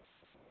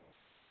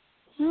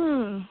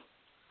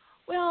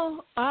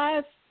 Well,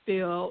 I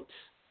felt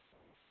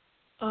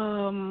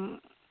the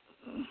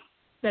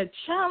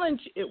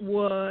challenge it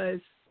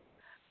was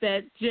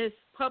that just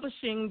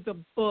publishing the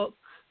book,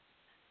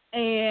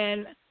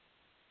 and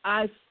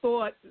I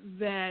thought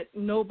that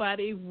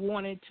nobody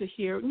wanted to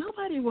hear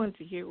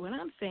what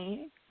I'm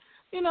saying.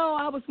 You know,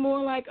 I was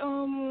more like,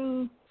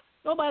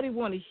 nobody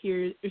wanted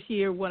to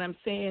hear what I'm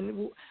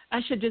saying.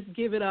 I should just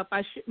give it up.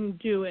 I shouldn't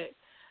do it.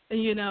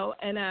 You know,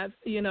 and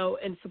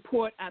and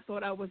support, I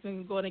thought I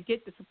wasn't going to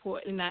get the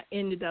support, and I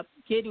ended up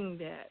getting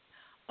that.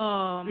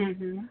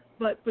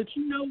 But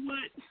you know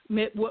what?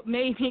 What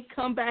made me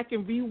come back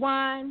and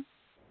rewind?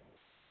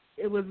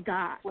 It was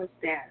God. What's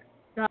that?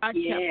 God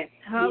kept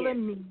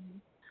telling me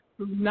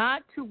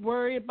not to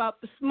worry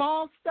about the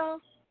small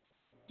stuff.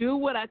 Do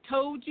what I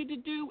told you to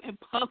do and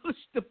publish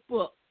the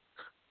book.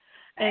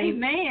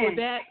 Amen. And for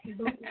that,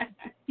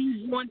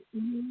 He wants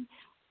me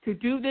to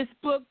do this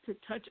book to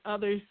touch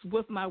others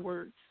with my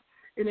words.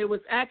 And it was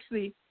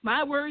actually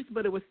my words,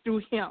 but it was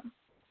through Him.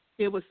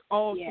 It was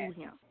all through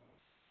Him.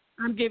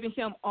 I'm giving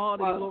Him all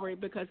the glory,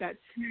 because I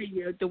tell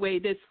you, the way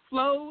this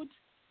flowed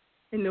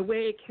and the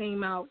way it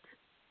came out,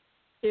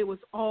 it was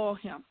all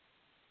Him.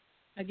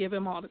 I give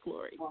Him all the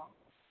glory. Well,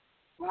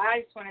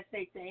 I just want to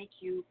say thank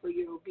you for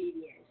your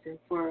obedience and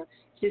for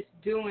just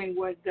doing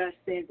what thus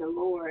said the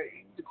Lord,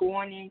 and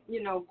going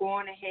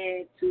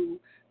ahead to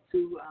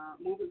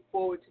moving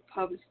forward to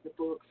publish the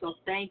book. So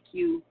thank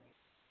you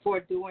for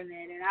doing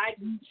that. And I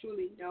just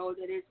truly know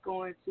that it's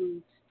going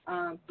to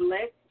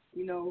bless,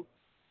 you know,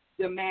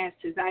 the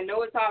masses. I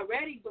know it's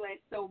already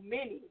blessed so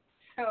many.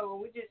 So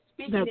we're just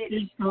speaking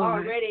it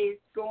already.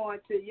 It's going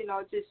to, you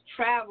know, just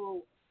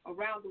travel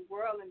around the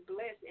world and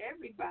bless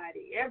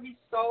everybody. Every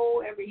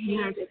soul, every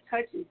hand that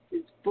touches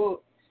this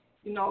book,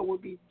 you know, will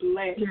be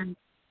blessed.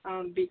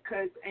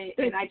 Because,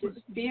 and I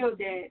just feel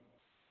that,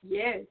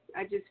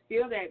 I just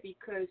feel that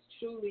because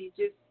truly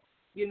just,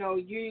 you know,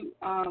 you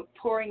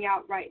pouring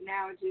out right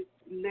now, just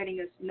letting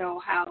us know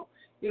how,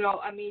 you know,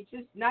 I mean,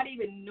 just not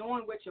even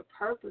knowing what your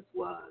purpose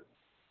was.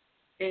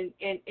 And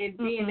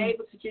being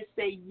able to just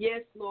say,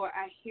 yes, Lord,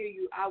 I hear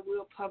you. I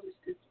will publish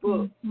this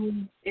book.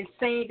 And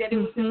saying that it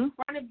was in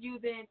front of you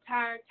the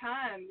entire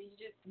time. You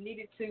just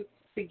needed to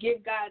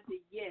give God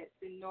the yes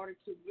in order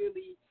to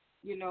really,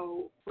 you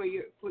know, for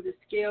the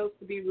scales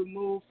to be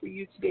removed, for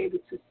you to be able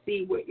to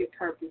see what your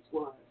purpose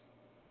was.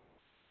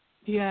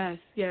 Yes,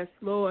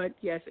 Lord.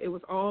 Yes, it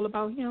was all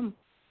about Him.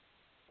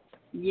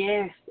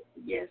 Yes,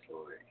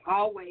 Lord.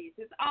 Always.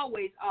 It's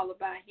always all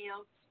about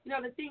Him. You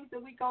know, the things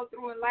that we go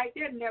through in life,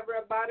 they're never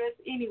about us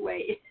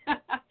anyway.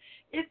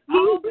 It's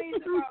always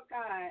about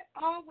God.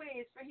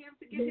 Always for Him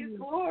to get His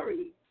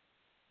glory.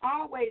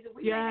 Always. And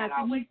we may not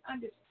always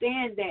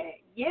understand that.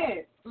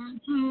 Yes.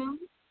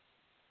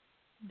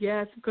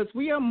 Yes, because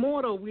we are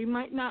mortal. We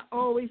might not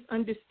always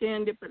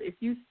understand it, but if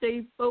you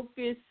stay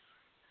focused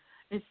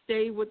and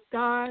stay with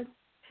God,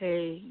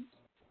 hey,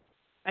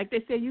 like they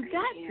say, you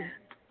got this.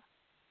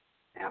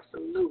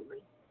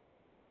 Absolutely.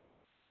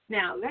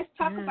 Now, let's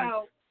talk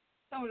about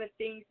some of the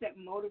things that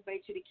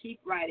motivate you to keep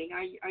writing?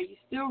 Are you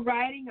still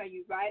writing? Are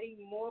you writing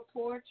more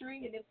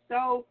poetry? And if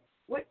so,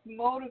 what's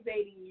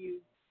motivating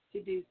you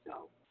to do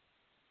so?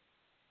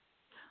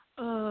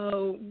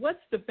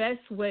 What's the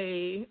best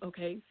way?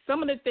 Okay,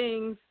 some of the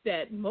things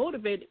that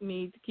motivated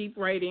me to keep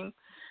writing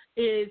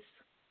is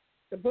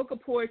the book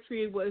of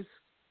poetry was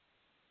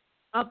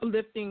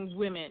uplifting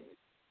women,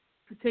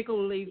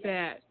 particularly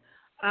that.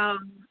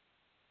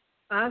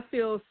 I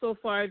feel so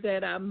far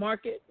that I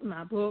market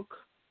my book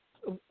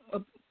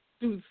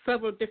through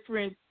several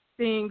different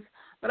things,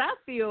 but I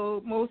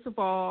feel most of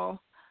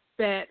all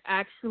that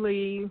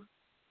actually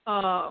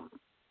my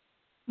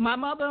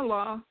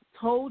mother-in-law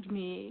told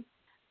me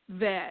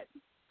that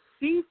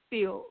she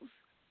feels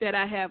that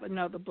I have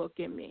another book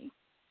in me.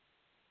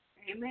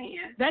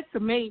 Amen. That's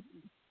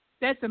amazing.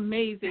 That's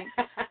amazing.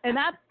 And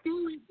I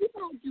feel it.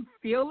 You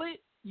feel it.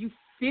 You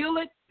feel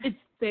it. It's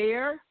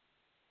there.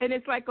 And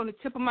it's like on the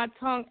tip of my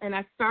tongue. And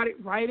I started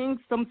writing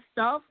some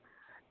stuff.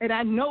 And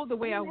I know the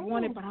way I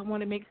want it, but I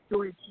want to make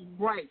sure it's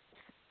right.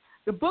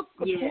 The book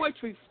of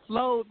poetry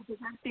flowed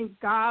because I think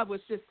God was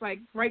just like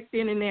right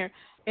then and there.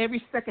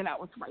 Every second I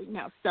was writing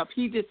out stuff.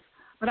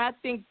 But I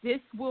think this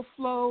will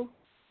flow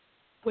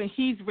when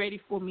He's ready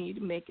for me to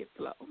make it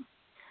flow.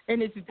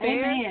 And it's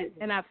there,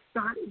 and I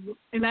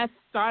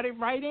started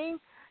writing,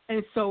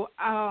 and so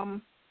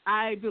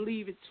I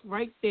believe it's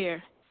right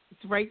there.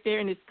 It's right there,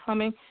 and it's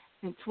coming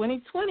in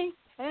 2020.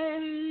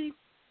 Hey.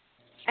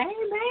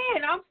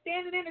 Amen. I'm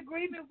standing in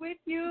agreement with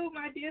you,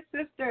 my dear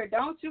sister.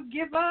 Don't you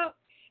give up,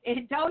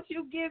 and don't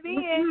you give in.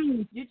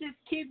 Mm-hmm. You just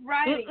keep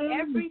writing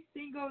every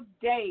single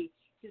day.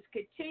 Just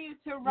continue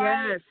to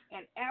write,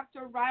 and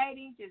after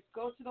writing, just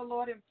go to the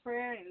Lord in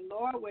prayer, and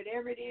Lord,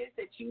 whatever it is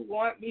that you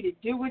want me to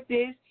do with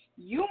this,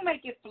 you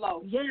make it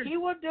flow. Yes. He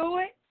will do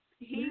it.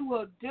 He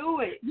will do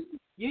it.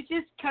 You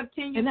just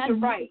continue to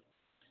write.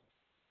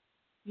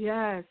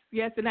 Yes,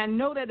 and I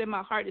know that in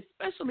my heart,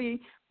 especially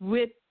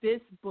with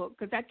this book,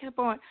 because I kept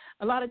on,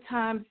 a lot of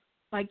times,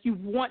 like you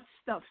want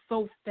stuff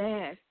so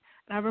fast.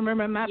 And I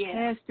remember my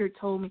pastor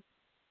told me,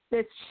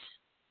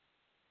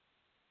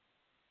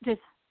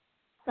 just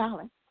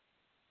silent,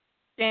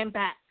 stand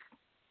back.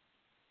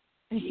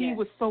 And he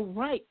was so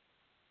right.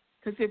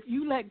 Because if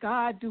you let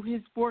God do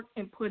His work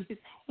and put His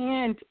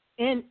hand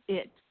in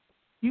it,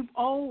 you've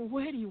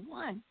already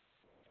won.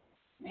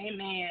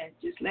 Amen.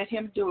 Just let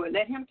Him do it.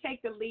 Let Him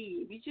take the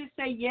lead. You just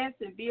say yes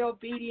and be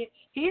obedient.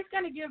 He's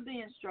going to give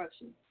the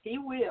instructions. He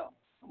will.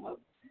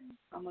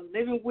 I'm a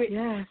living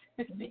witness.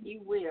 Yes. He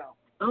will.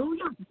 Oh,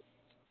 yeah.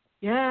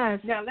 Yes.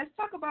 Now let's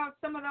talk about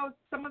some of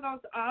those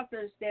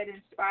authors that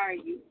inspire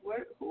you.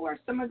 Who are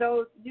some of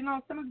those?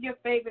 Some of your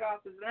favorite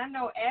authors. And I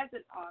know as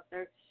an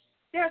author,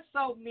 there are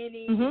so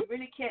many. You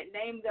really can't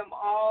name them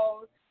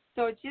all.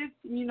 So just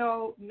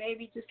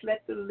maybe just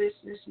let the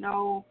listeners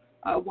know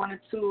one or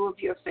two of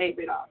your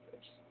favorite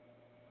authors.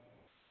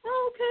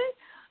 Okay.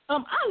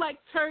 I like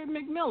Terry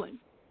McMillan.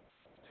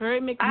 Terry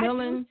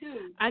McMillan.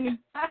 I do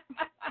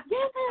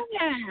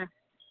too.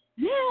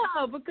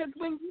 Yeah, because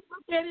when you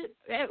look at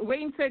it,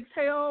 Waiting to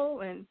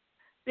Exhale and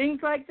things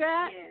like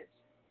that,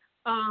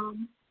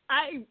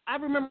 I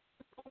remember,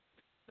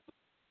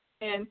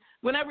 and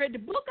when I read the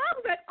book, I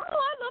was like, oh,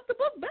 I love the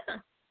book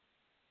better.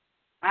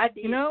 I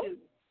did too.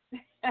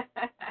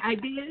 I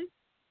did.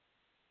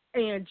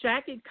 And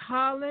Jackie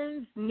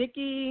Collins,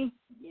 Nikki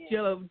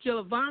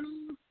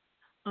Giovanni,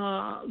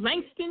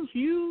 Langston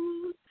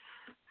Hughes,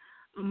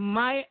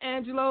 Maya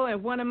Angelou,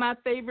 and one of my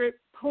favorite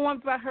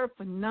poems by her,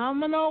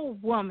 Phenomenal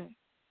Woman.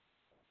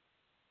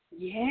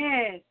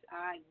 Yes,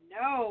 I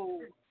know.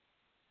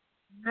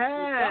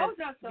 Yes.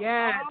 Those are some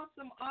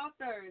awesome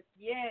authors.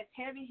 Yes,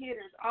 heavy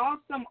hitters,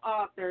 awesome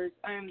authors.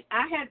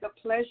 I had the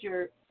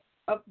pleasure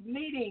of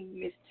meeting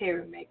Miss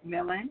Terry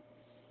McMillan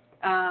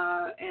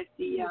at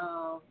the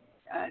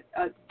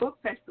book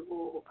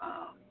festival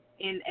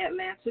in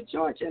Atlanta,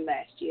 Georgia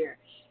last year.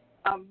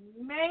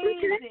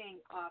 Amazing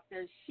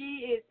author.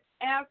 She is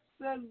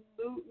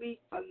absolutely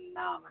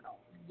phenomenal.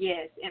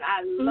 Yes, and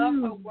I love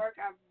her work.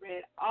 I've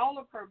read all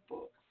of her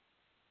books.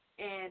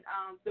 And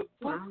the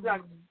books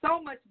are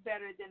so much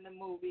better than the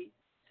movie.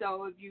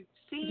 So if you've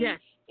seen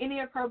any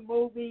of her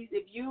movies,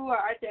 if you are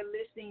out there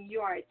listening,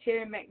 you are a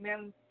Terry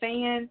McMillan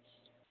fan,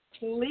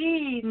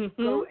 please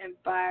go and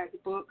buy the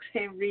books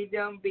and read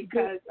them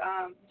because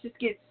you just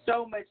get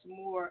so much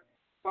more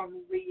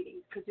from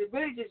reading because it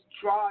really just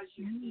draws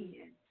you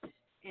in.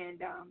 And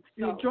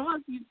so it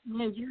draws you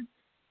in.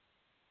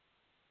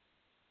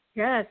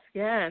 Yes.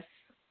 Yeah,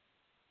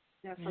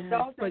 so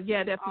those are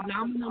they're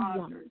phenomenal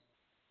woman.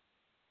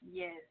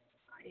 Yes.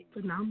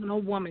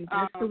 Phenomenal woman.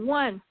 That's the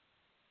one.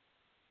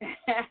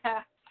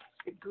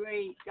 The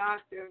great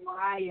Dr.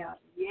 Maya.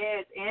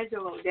 Yes,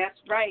 Angelo. That's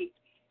right.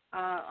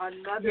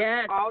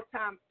 Another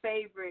all-time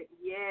favorite.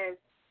 Yes.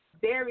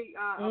 Very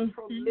a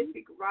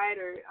prolific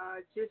writer.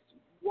 Just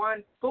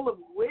one full of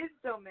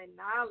wisdom and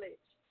knowledge.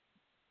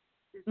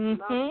 Just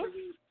love to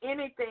read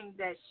anything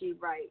that she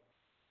writes.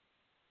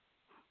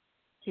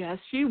 Yes,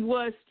 she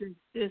was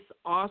just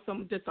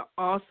an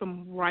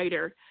awesome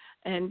writer.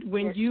 And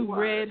when you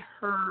read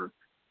her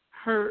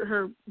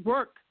her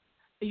work,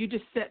 and you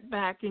just sit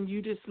back and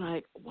you just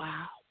like,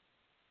 wow.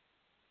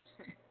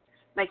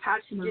 Like how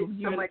she gets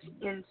so much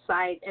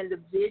insight and the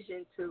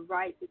vision to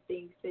write the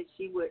things that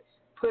she would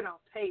put on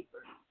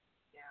paper.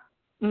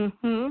 Yeah.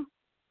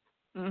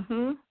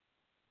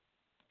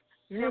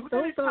 Yeah,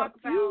 those are a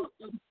few.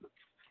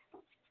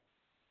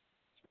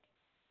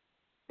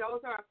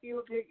 Those are a few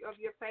of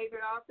your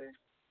favorite authors?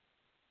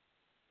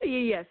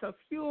 Yes, a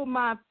few of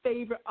my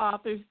favorite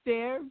authors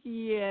there.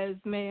 Yes,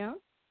 ma'am.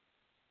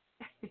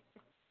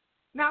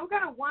 Now we're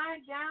going to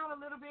wind down a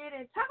little bit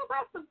and talk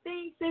about some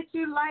things that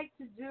you like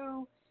to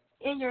do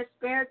in your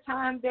spare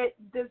time that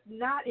does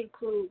not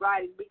include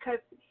writing, because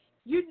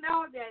you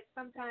know that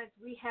sometimes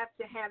we have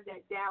to have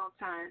that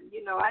downtime.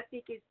 You know, I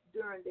think it's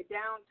during the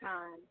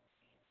downtime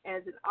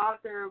as an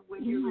author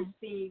when you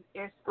receive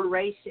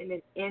inspiration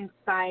and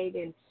insight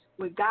and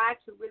when God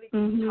can really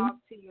talk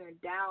to you and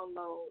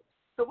download.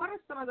 So what are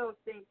some of those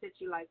things that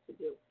you like to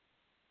do?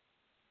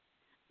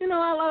 You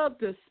know, I love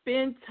to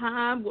spend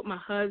time with my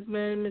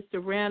husband, Mr.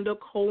 Randall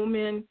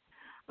Coleman.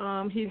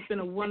 He's been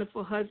a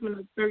wonderful husband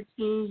of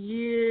 13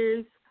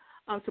 years,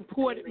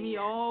 supported me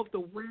all the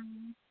way.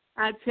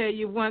 I tell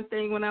you one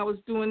thing, when I was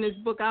doing this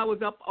book, I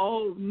was up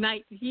all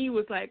night. He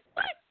was like,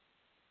 what?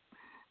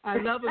 I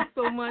love him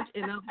so much.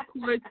 And, of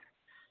course,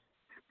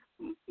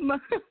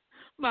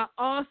 my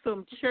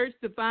awesome church,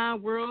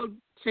 Divine World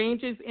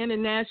Changes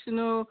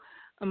International,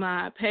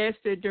 my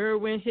pastor,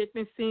 Derwin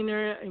Hickman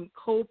Sr., and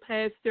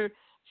co-pastor,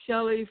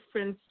 Shelley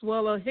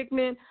Fransuela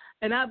Hickman.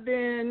 And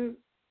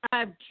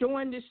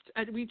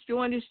we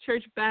joined this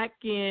church back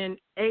in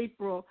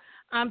April.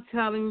 I'm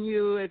telling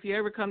you, if you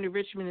ever come to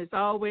Richmond, it's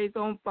always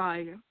on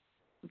fire.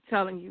 I'm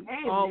telling you,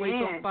 always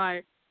on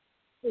fire.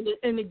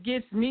 And it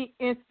gives me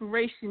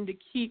inspiration to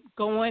keep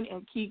going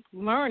and keep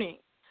learning,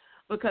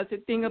 because the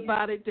thing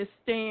about it, just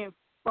staying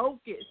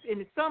focused.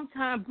 And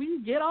sometimes we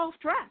get off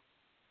track,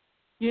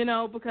 you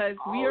know, because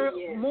we are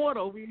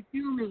mortal, we're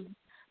human.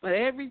 But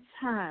every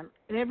time,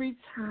 and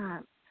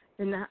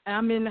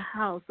I'm in the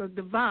house of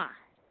Divine,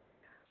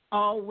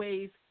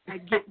 always I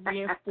get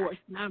reinforced.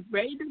 And I'm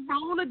ready to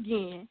roll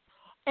again.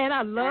 And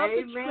I love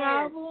to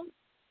travel.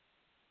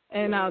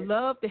 And I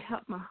love to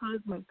help my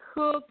husband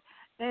cook.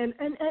 And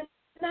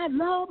I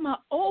love my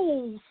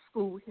old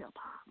school hip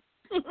hop.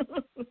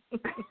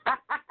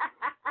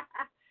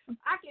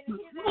 I can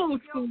hear that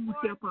in your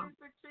voice,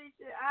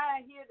 Patricia.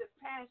 I hear the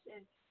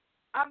passion.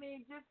 I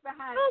mean, just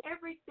behind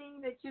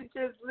everything that you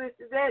just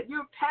listed, that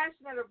you're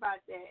passionate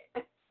about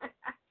that.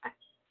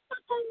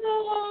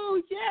 Oh,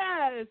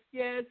 yes.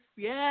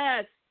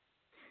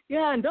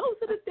 Yeah, and those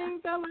are the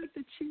things I like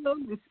to chill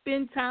and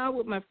spend time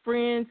with my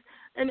friends.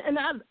 And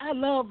I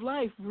love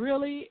life,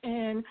 really,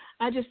 and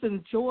I just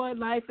enjoy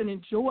life and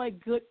enjoy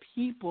good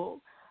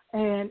people.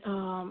 And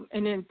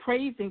then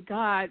praising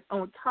God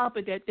on top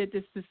of that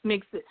just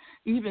makes it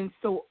even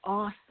so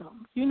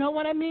awesome. You know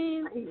what I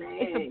mean? Amen.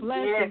 It's a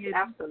blessing. Yes,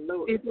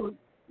 absolutely.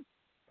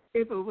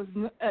 If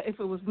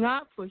it was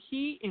not for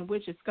He, in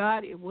which is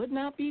God, it would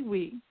not be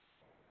we.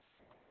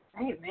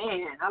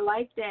 Amen. I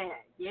like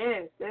that.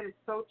 Yes, that is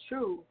so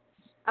true.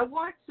 I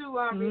want to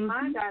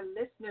remind our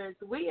listeners,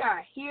 we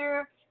are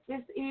here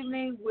this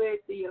evening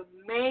with the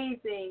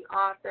amazing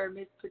author,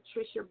 Miss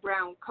Patricia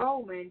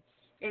Brown-Coleman,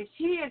 and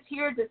she is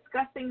here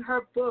discussing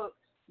her book,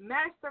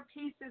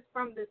 Masterpieces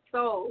from the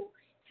Soul.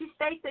 She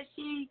states that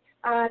she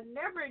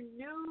never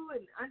knew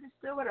and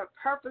understood what her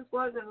purpose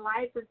was in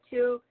life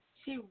until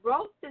she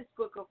wrote this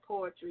book of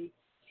poetry.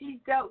 She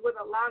dealt with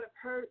a lot of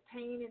hurt,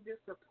 pain, and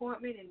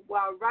disappointment, and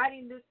while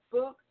writing this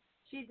book,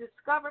 she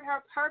discovered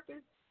her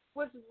purpose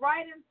was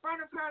right in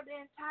front of her the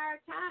entire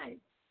time.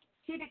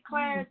 She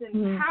declares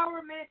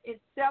empowerment and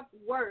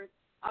self-worth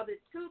are the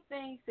two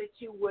things that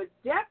you would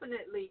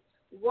definitely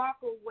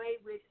walk away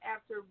with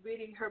after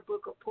reading her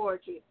book of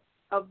poetry.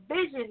 A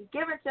vision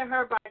given to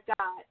her by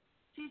God,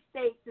 she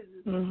states, is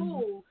a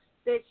tool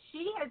that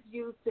she has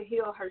used to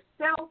heal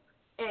herself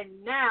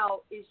and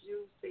now is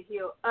used to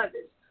heal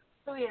others.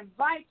 So we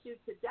invite you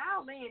to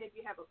dial in if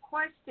you have a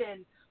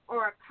question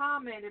or a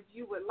comment, if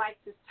you would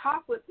like to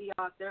talk with the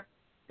author.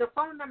 The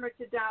phone number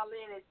to dial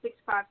in is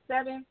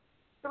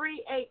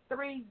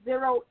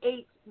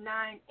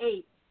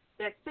 657-383-0898.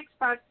 That's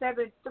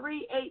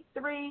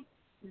 657-383-0898.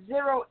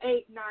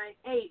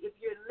 If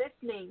you're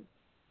listening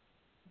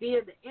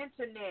via the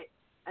internet,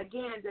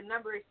 again, the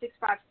number is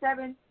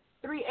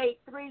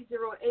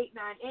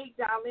 657-383-0898.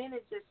 Dial in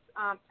and just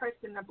press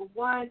the number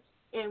 1,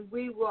 and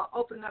we will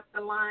open up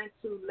the line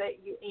to let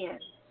you in.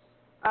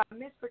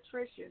 Miss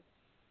Patricia,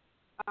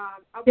 I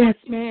want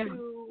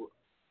you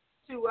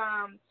to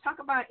talk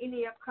about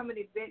any upcoming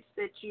events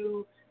that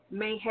you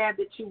may have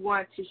that you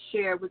want to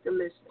share with the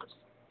listeners.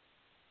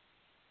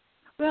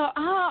 Well,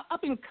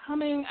 up and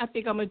coming, I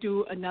think I'm going to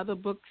do another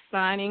book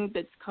signing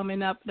that's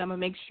coming up, and I'm going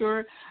to make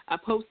sure I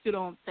post it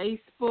on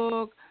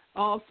Facebook,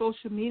 all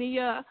social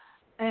media,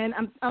 and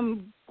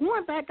I'm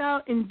going back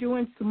out and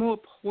doing some more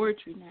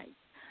poetry nights.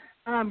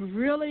 I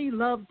really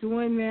love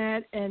doing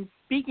that and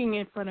speaking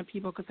in front of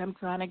people because I'm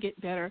trying to get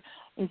better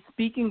and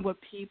speaking with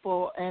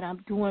people, and I'm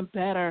doing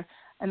better.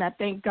 And I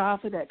thank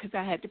God for that because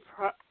I had to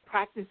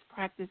practice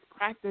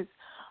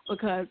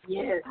because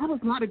I was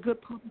not a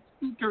good public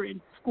speaker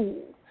in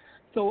school.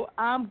 So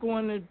I'm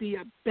going to be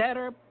a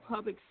better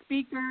public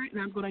speaker, and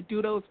I'm going to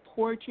do those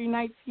poetry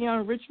nights here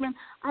in Richmond.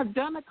 I've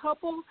done a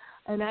couple,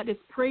 and I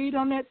just prayed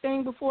on that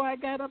thing before I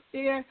got up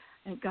there,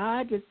 and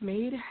God just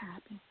made it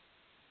happen.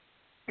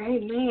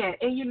 Amen.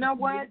 And you know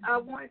what? I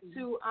want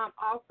to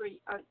offer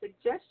a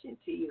suggestion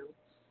to you.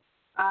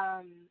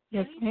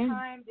 Yes,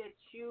 anytime that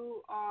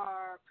you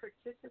are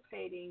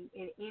participating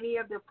in any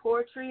of the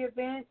poetry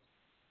events,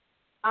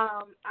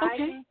 I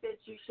think that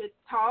you should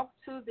talk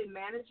to the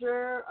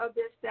manager of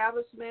the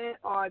establishment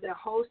or the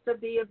host of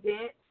the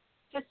event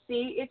to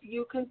see if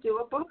you can do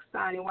a book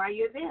signing while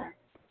you're there.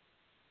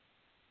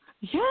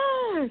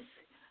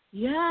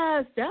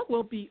 Yes, that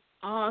will be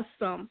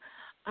awesome.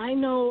 I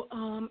know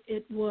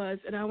it was,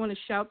 and I want to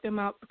shout them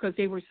out because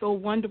they were so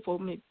wonderful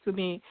to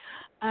me.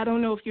 I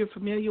don't know if you're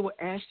familiar with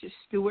Ashley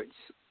Stewart's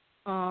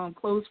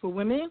Clothes for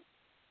Women.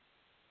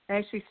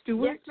 Ashley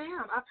Stewart. Yes,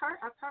 ma'am. I've heard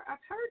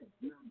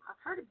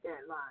of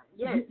that line.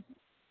 Yes.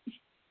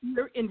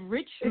 They're in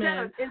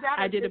Richmond.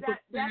 I did a book.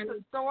 That's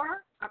a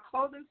store, a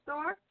clothing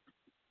store.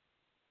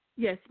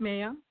 Yes,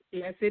 ma'am.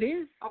 Yes, it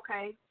is.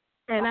 Okay.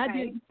 And I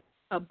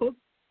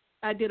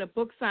did a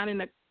book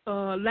signing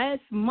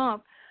last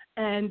month,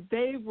 and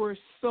they were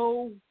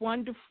so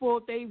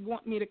wonderful. They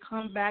want me to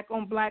come back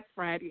on Black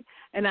Friday,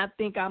 and I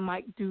think I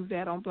might do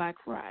that on Black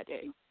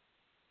Friday.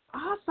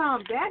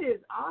 Awesome. That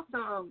is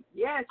awesome.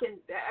 Yes, and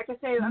like I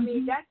say, I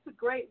mean, that's a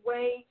great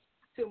way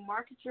to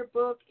market your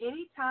book.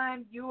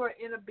 Anytime you are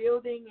in a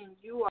building and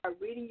you are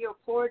reading your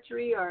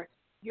poetry or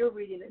you're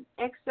reading an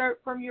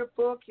excerpt from your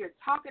book, you're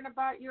talking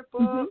about your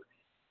book,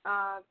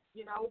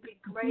 it would be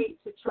great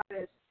to try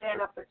to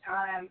set up a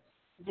time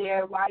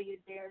there while you're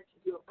there to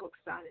do a book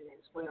signing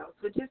as well.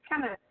 So just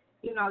kind of,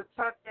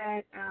 talk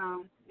that,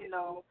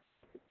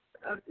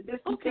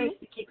 just some things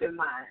to keep in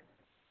mind.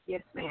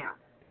 Yes, ma'am.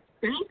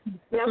 Thank you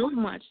so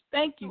much.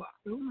 Thank you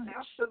so much.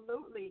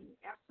 Absolutely.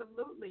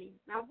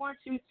 Now, I want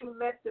you to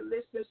let the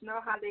listeners know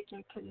how they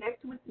can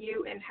connect with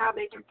you and how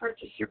they can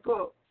purchase your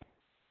book.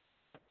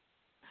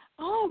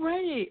 All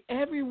right,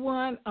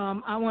 everyone.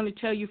 I want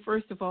to tell you,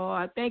 first of all,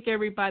 I thank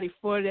everybody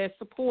for their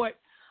support.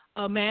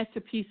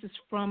 Masterpieces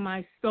from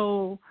My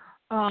Soul.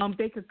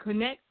 They could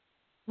connect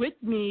with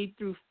me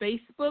through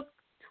Facebook,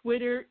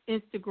 Twitter,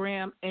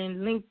 Instagram,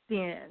 and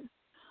LinkedIn.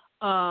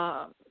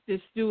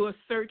 Just do a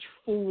search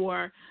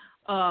for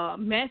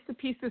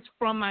Masterpieces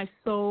from My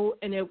Soul,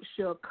 and it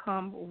shall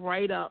come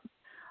right up.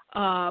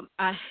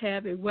 I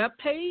have a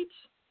webpage,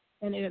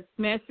 and it's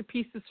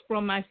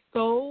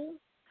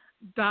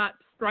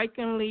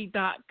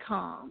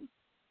masterpiecesfrommysoul.strikingly.com.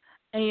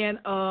 And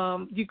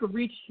you can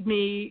reach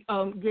me,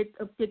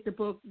 get the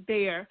book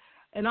there.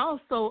 And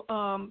also,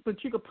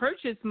 but you can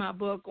purchase my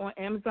book on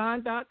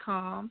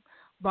Amazon.com,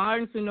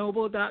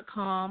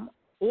 BarnesandNoble.com,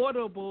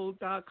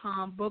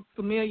 Audible.com,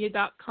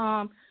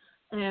 BookFamilia.com,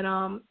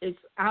 and it's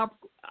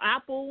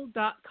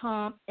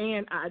Apple.com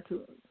and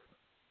iTunes.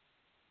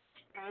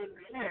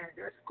 Amen.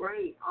 That's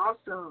great.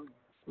 Awesome.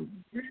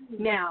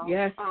 Now,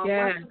 yes. Once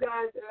you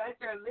guys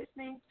are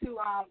listening to,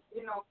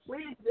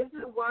 please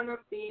visit one of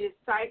the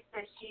sites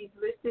that she's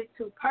listed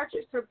to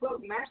purchase her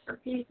book,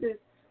 Masterpieces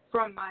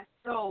from My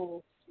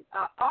Soul.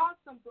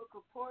 Awesome book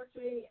of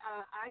poetry.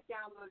 I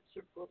downloaded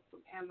your book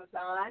from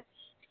Amazon,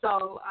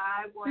 so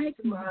I want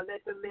to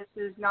let the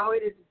listeners know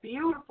it is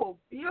beautiful,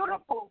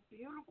 beautiful,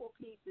 beautiful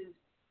pieces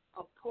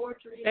of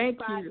poetry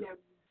inside that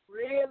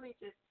really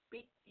just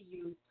speak to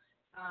you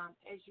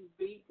as you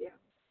read them.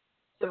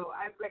 So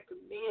I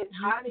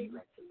highly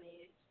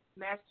recommend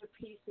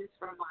Masterpieces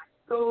from My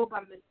Soul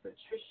by Miss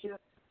Patricia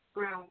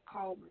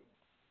Brown-Coleman.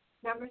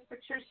 Now, Miss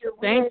Patricia,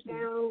 we're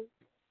down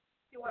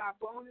to our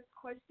bonus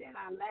question,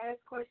 our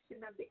last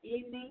question of the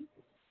evening.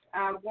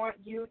 I want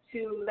you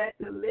to let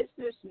the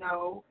listeners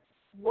know,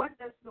 what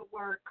does the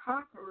word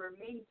conqueror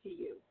mean to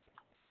you?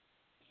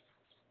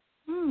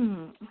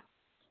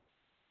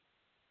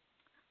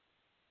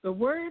 The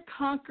word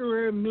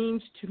conqueror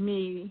means to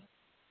me,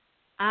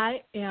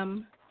 I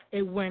am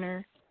a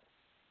winner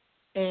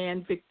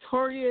and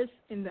victorious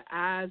in the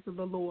eyes of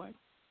the Lord.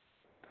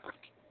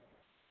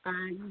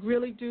 I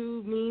really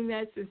do mean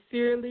that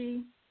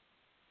sincerely,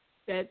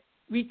 that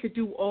we could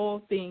do all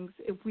things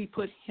if we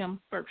put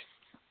him first.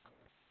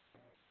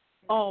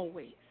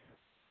 Always.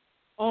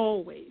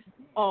 Always.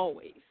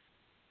 Always.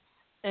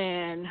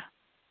 And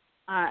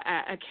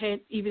I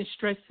can't even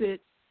stress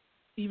it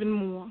even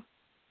more.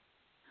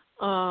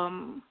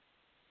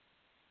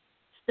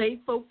 Stay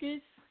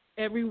focused,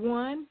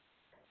 everyone.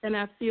 And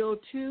I feel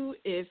too,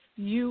 if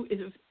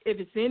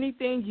it's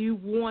anything you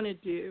want to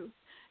do,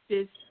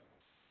 just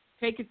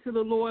take it to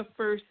the Lord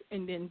first,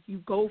 and then you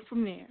go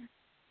from there.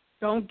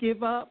 Don't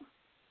give up.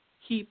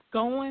 Keep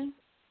going.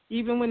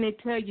 Even when they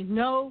tell you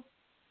no,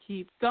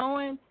 keep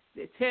going.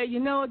 They tell you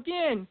no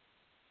again.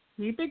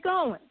 Keep it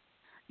going.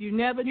 You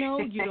never know.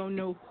 You don't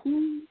know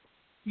who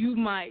you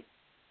might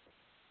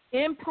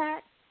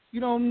impact. You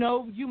don't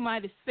know. You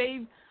might have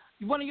saved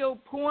one of your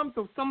poems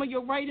or some of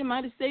your writing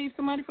might have saved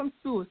somebody from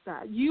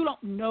suicide. You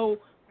don't know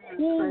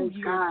who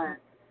you're,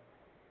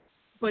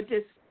 but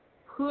just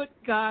put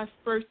God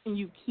first and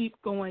you keep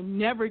going.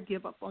 Never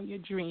give up on your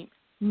dream,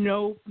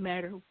 no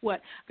matter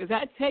what. Because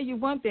I tell you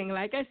one thing,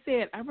 like I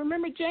said, I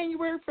remember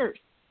January 1st,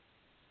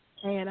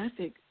 and I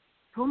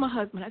told my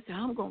husband, I said,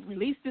 I'm going to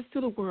release this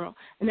to the world.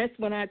 And that's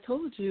when I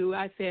told you,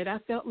 I said, I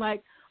felt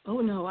like, oh,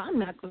 no, I'm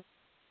not going to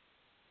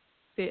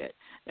say it.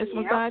 That's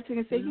when God took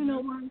and said, you know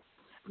what?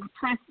 I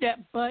pressed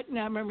that button.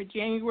 I remember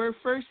January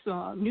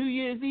 1st, New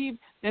Year's Eve.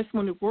 That's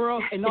when the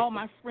world and all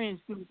my friends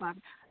knew about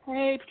it.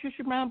 Hey,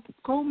 Patricia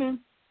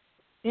Brown-Coleman,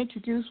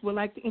 would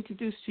like to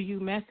introduce to you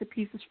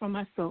Masterpieces from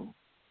My Soul.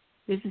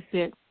 This is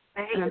it.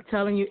 And I'm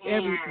telling you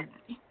everything.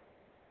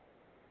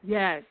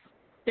 Yes.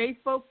 Stay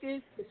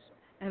focused,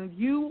 and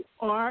you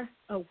are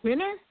a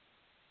winner.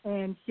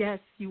 And, yes,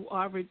 you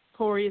are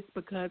victorious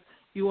because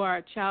you are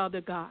a child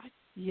of God.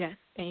 Yes.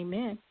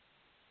 Amen.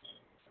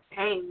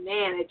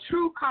 Amen. A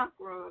true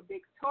conqueror,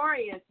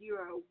 victorious.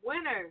 You're a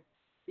winner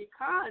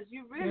because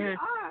you really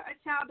are a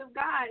child of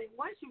God. And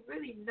once you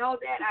really know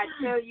that, I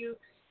tell you,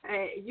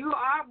 you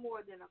are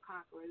more than a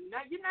conqueror.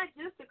 Now, you're not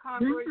just a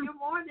conqueror. You're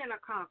more than a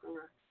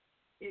conqueror.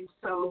 And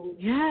so,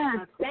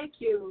 thank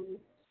you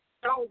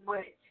so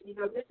much. You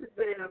know, this has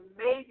been an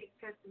amazing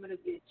testament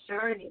of your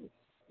journey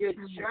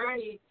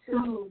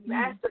to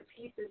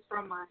Masterpieces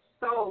from My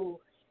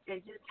Soul,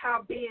 and just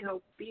how being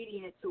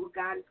obedient to what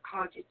God has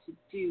called you to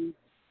do.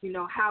 You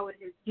know, how it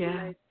has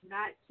blessed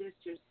not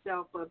just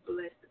yourself, but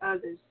blessed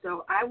others.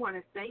 So I want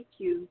to thank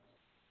you,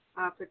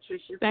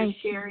 Patricia, for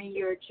sharing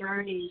your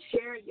journey,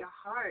 sharing your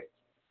heart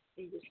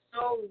and your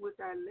soul with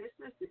our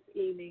listeners this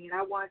evening. And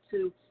I want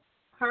to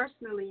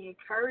personally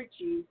encourage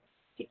you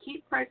to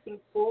keep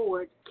pressing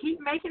forward, keep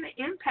making an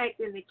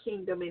impact in the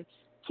kingdom, and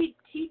keep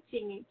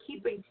teaching and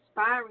keep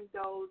inspiring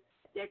those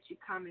that you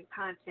come in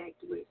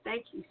contact with.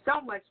 Thank you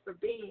so much for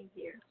being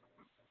here.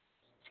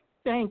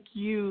 Thank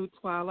you,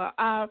 Twyla.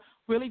 I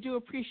really do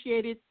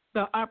appreciate it,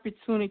 the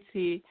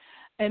opportunity,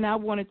 and I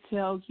want to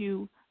tell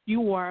you,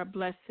 you are a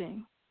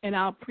blessing, and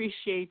I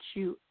appreciate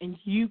you, and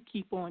you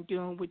keep on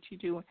doing what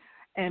you're doing,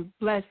 and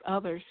bless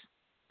others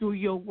through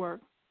your work,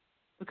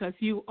 because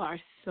you are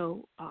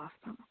so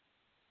awesome.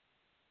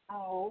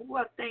 Oh,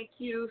 well, thank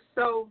you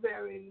so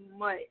very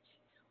much.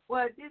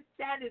 Well,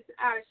 that is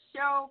our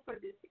show for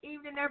this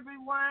evening,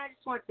 everyone. I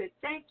just want to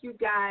thank you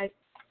guys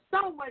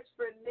so much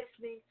for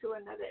listening to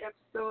another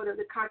episode of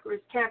the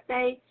Conquerors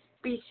Cafe.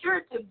 Be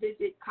sure to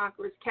visit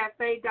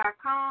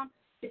conquerorscafe.com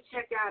to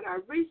check out our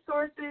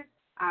resources,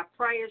 our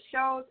prior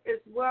shows, as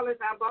well as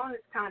our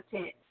bonus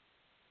content.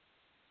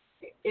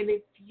 And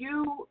if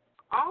you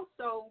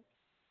also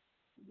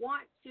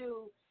want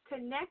to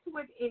connect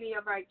with any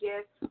of our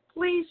guests,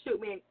 please shoot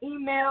me an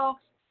email,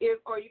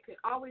 or you can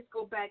always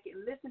go back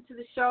and listen to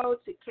the show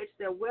to catch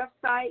their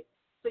website.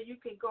 So you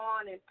can go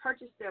on and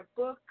purchase their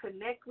book,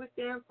 connect with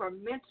them for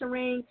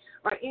mentoring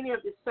or any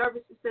of the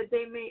services that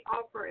they may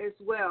offer as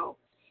well.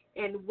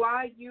 And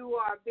while you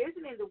are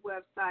visiting the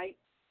website,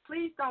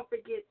 please don't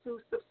forget to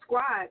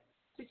subscribe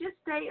to just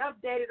stay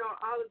updated on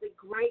all of the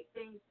great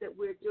things that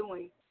we're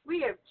doing.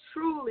 We have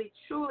truly,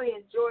 truly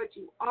enjoyed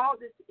you all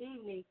this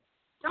evening.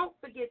 Don't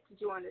forget to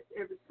join us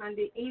every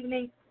Sunday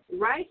evening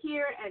right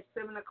here at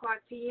 7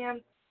 o'clock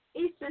p.m.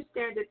 Eastern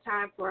Standard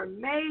Time for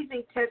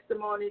amazing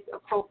testimonies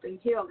of hope and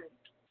healing.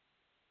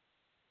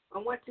 I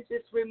want to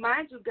just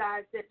remind you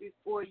guys that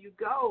before you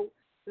go,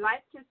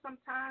 life can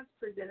sometimes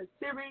present a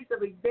series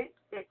of events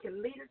that can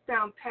lead us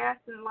down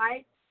paths in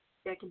life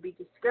that can be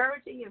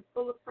discouraging and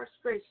full of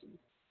frustration.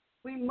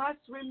 We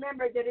must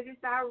remember that it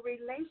is our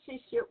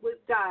relationship with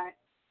God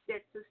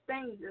that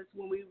sustains us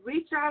when we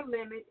reach our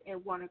limit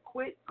and want to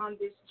quit on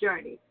this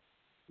journey.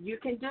 You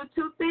can do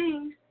two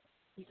things.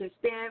 You can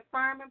stand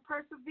firm and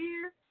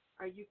persevere,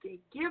 or you can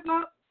give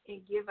up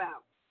and give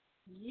out.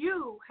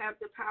 You have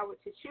the power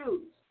to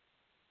choose.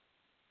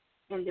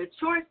 And the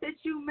choice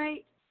that you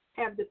make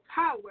have the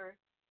power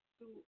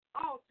to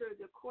alter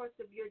the course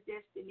of your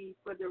destiny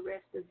for the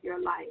rest of your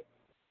life.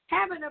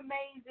 Have an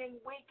amazing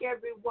week,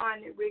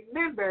 everyone, and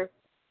remember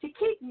to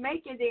keep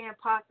making the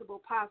impossible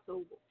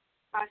possible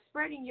by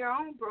spreading your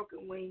own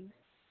broken wings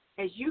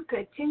as you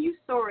continue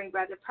soaring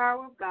by the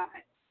power of God,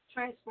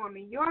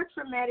 transforming your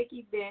traumatic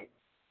event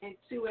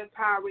into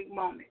empowering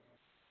moments.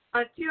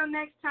 Until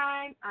next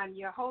time, I'm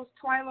your host,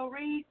 Twyla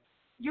Reed,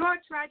 your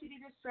Tragedy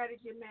to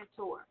Strategy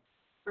mentor.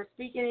 For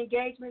speaking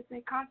engagements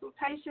and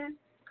consultations,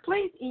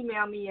 please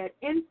email me at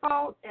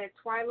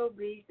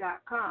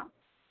info@twylareed.com.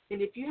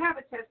 And if you have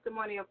a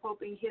testimony of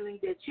hope and healing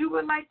that you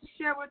would like to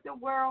share with the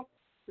world,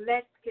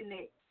 let's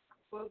connect.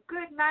 Well,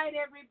 good night,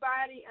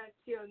 everybody.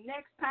 Until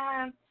next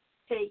time,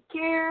 take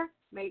care.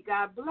 May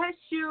God bless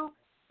you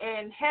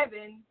and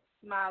heaven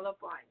smile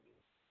upon you.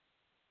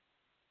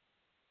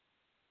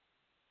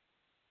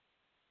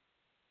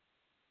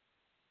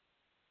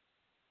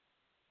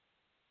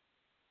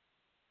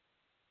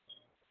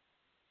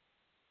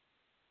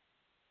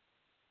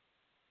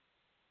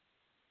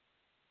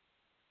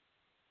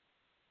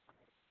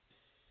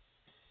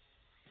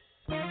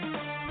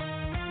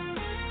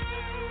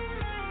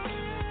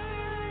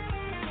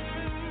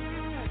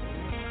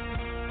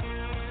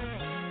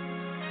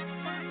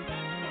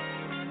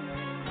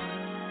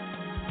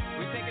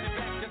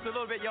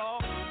 little bit,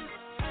 y'all.